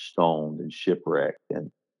rods and stoned and shipwrecked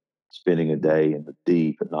and spending a day in the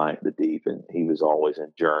deep, a night in the deep, and he was always in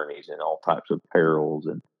journeys and all types of perils,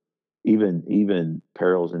 and even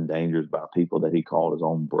perils and dangers by people that he called his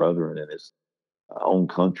own brethren and his own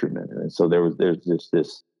countrymen. And so there's just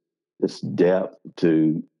this depth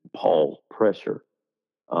to Paul's pressure.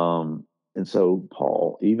 And so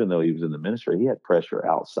Paul, even though he was in the ministry, he had pressure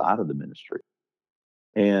outside of the ministry.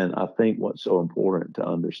 And I think what's so important to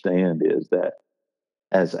understand is that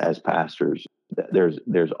as pastors,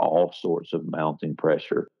 there's all sorts of mounting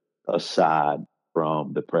pressure aside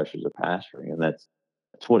from the pressures of pastoring, and that's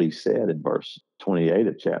what he said in verse 28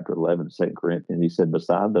 of chapter 11 of 2 Corinthians. He said,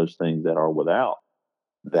 "Beside those things that are without,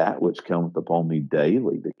 that which cometh upon me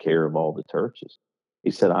daily, the care of all the churches."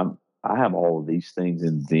 He said, I have all of these things,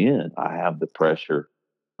 and then I have the pressure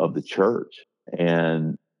of the church.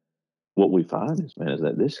 And what we find is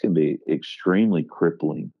that this can be extremely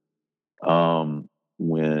crippling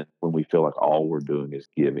when we feel like all we're doing is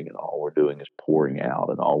giving and all we're doing is pouring out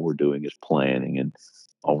and all we're doing is planning and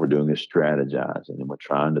all we're doing is strategizing and we're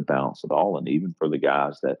trying to balance it all. And even for the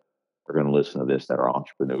guys that are going to listen to this that are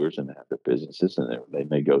entrepreneurs and have their businesses and they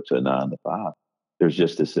may go to a 9 to 5, there's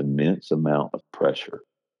just this immense amount of pressure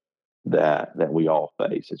that we all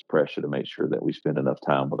face. It's pressure to make sure that we spend enough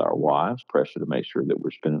time with our wives, pressure to make sure that we're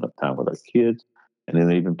spending enough time with our kids, and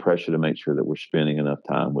then even pressure to make sure that we're spending enough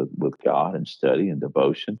time with God and study and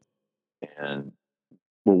devotion. And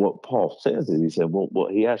well, what Paul says is, he said, well,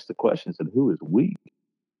 he asked the question, he said, who is weak?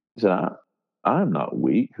 He said, I am not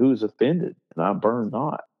weak. Who is offended? And I burn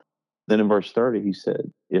not. Then in verse 30, he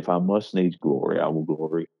said, if I must needs glory, I will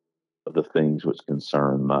glory of the things which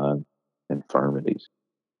concern mine infirmities.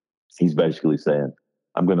 He's basically saying,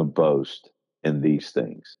 I'm going to boast in these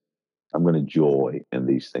things. I'm going to joy in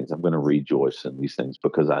these things. I'm going to rejoice in these things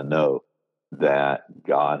because I know that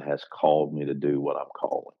God has called me to do what I'm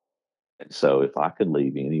calling. And so if I could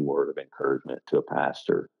leave any word of encouragement to a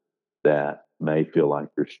pastor that may feel like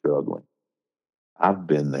you're struggling, I've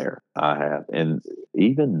been there. I have. And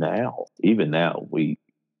even now, even Brother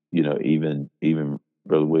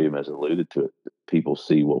William has alluded to it. People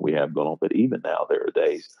see what we have going on, but even now there are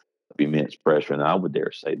days of immense pressure. And I would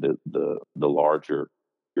dare say the larger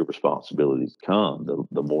your responsibilities come,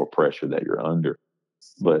 the more pressure that you're under.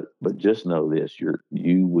 But just know this,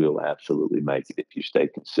 you will absolutely make it if you stay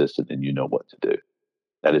consistent and you know what to do.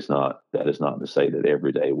 That is not to say that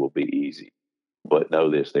every day will be easy, but know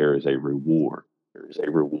this: there is a reward. There is a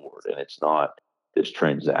reward, and it's not this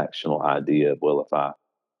transactional idea of, well, if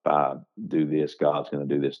I do this, God's going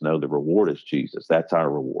to do this. No, the reward is Jesus. That's our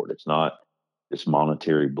reward. It's not this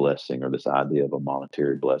monetary blessing or this idea of a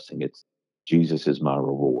monetary blessing. It's Jesus is my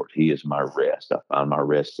reward. He is my rest. I find my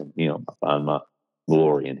rest in Him. I find my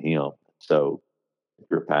glory in Him. So if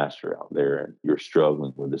you're a pastor out there and you're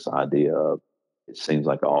struggling with this idea of it seems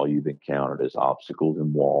like all you've encountered is obstacles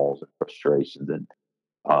and walls and frustrations in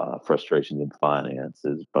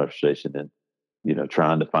finances, frustration in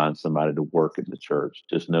trying to find somebody to work in the church.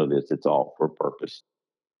 Just know this: it's all for a purpose.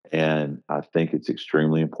 And I think it's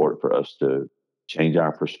extremely important for us to change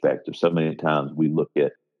our perspective. So many times we look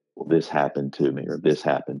at, well, this happened to me or this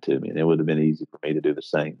happened to me. And it would have been easy for me to do the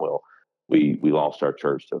same. Well, we lost our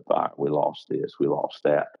church to fire. We lost this, we lost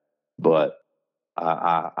that. But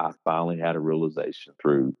I finally had a realization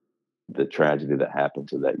through the tragedy that happened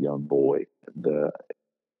to that young boy, the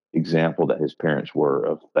example that his parents were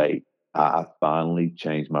of faith. I finally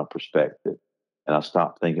changed my perspective and I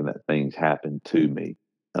stopped thinking that things happened to me.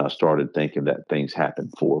 And I started thinking that things happen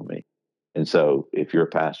for me. And so if you're a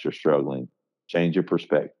pastor struggling, change your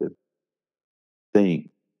perspective. Think,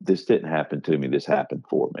 this didn't happen to me, this happened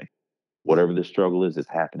for me. Whatever the struggle is, it's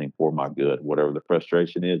happening for my good. Whatever the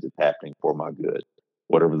frustration is, it's happening for my good.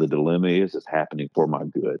 Whatever the dilemma is, it's happening for my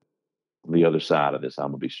good. On the other side of this,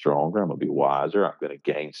 I'm going to be stronger. I'm going to be wiser. I'm going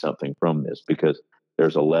to gain something from this because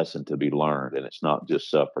there's a lesson to be learned. And it's not just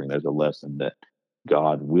suffering. There's a lesson that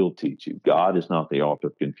God will teach you. God is not the author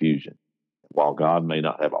of confusion. While God may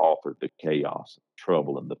not have authored the chaos,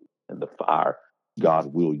 trouble, and the fire,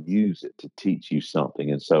 God will use it to teach you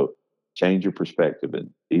something. And so change your perspective. And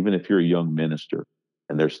even if you're a young minister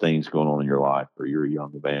and there's things going on in your life, or you're a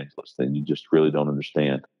young evangelist and you just really don't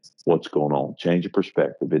understand what's going on, change your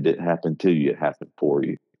perspective. It didn't happen to you, it happened for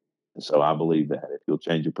you. And so I believe that if you'll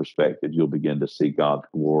change your perspective, you'll begin to see God's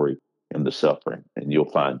glory in the suffering and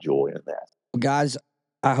you'll find joy in that. Well, guys,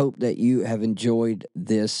 I hope that you have enjoyed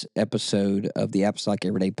this episode of the Apostolic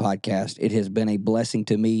Everyday Podcast. It has been a blessing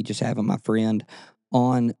to me just having my friend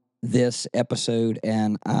on this episode,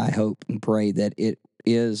 and I hope and pray that it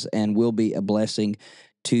is and will be a blessing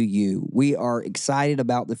to you. We are excited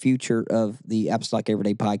about the future of the Apostolic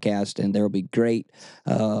Everyday Podcast, and there will be great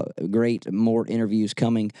more interviews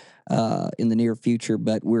coming in the near future.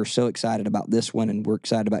 But we're so excited about this one, and we're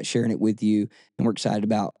excited about sharing it with you, and we're excited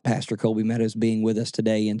about Pastor Colby Meadows being with us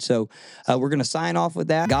today. And so we're going to sign off with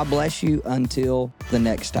that. God bless you until the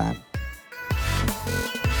next time.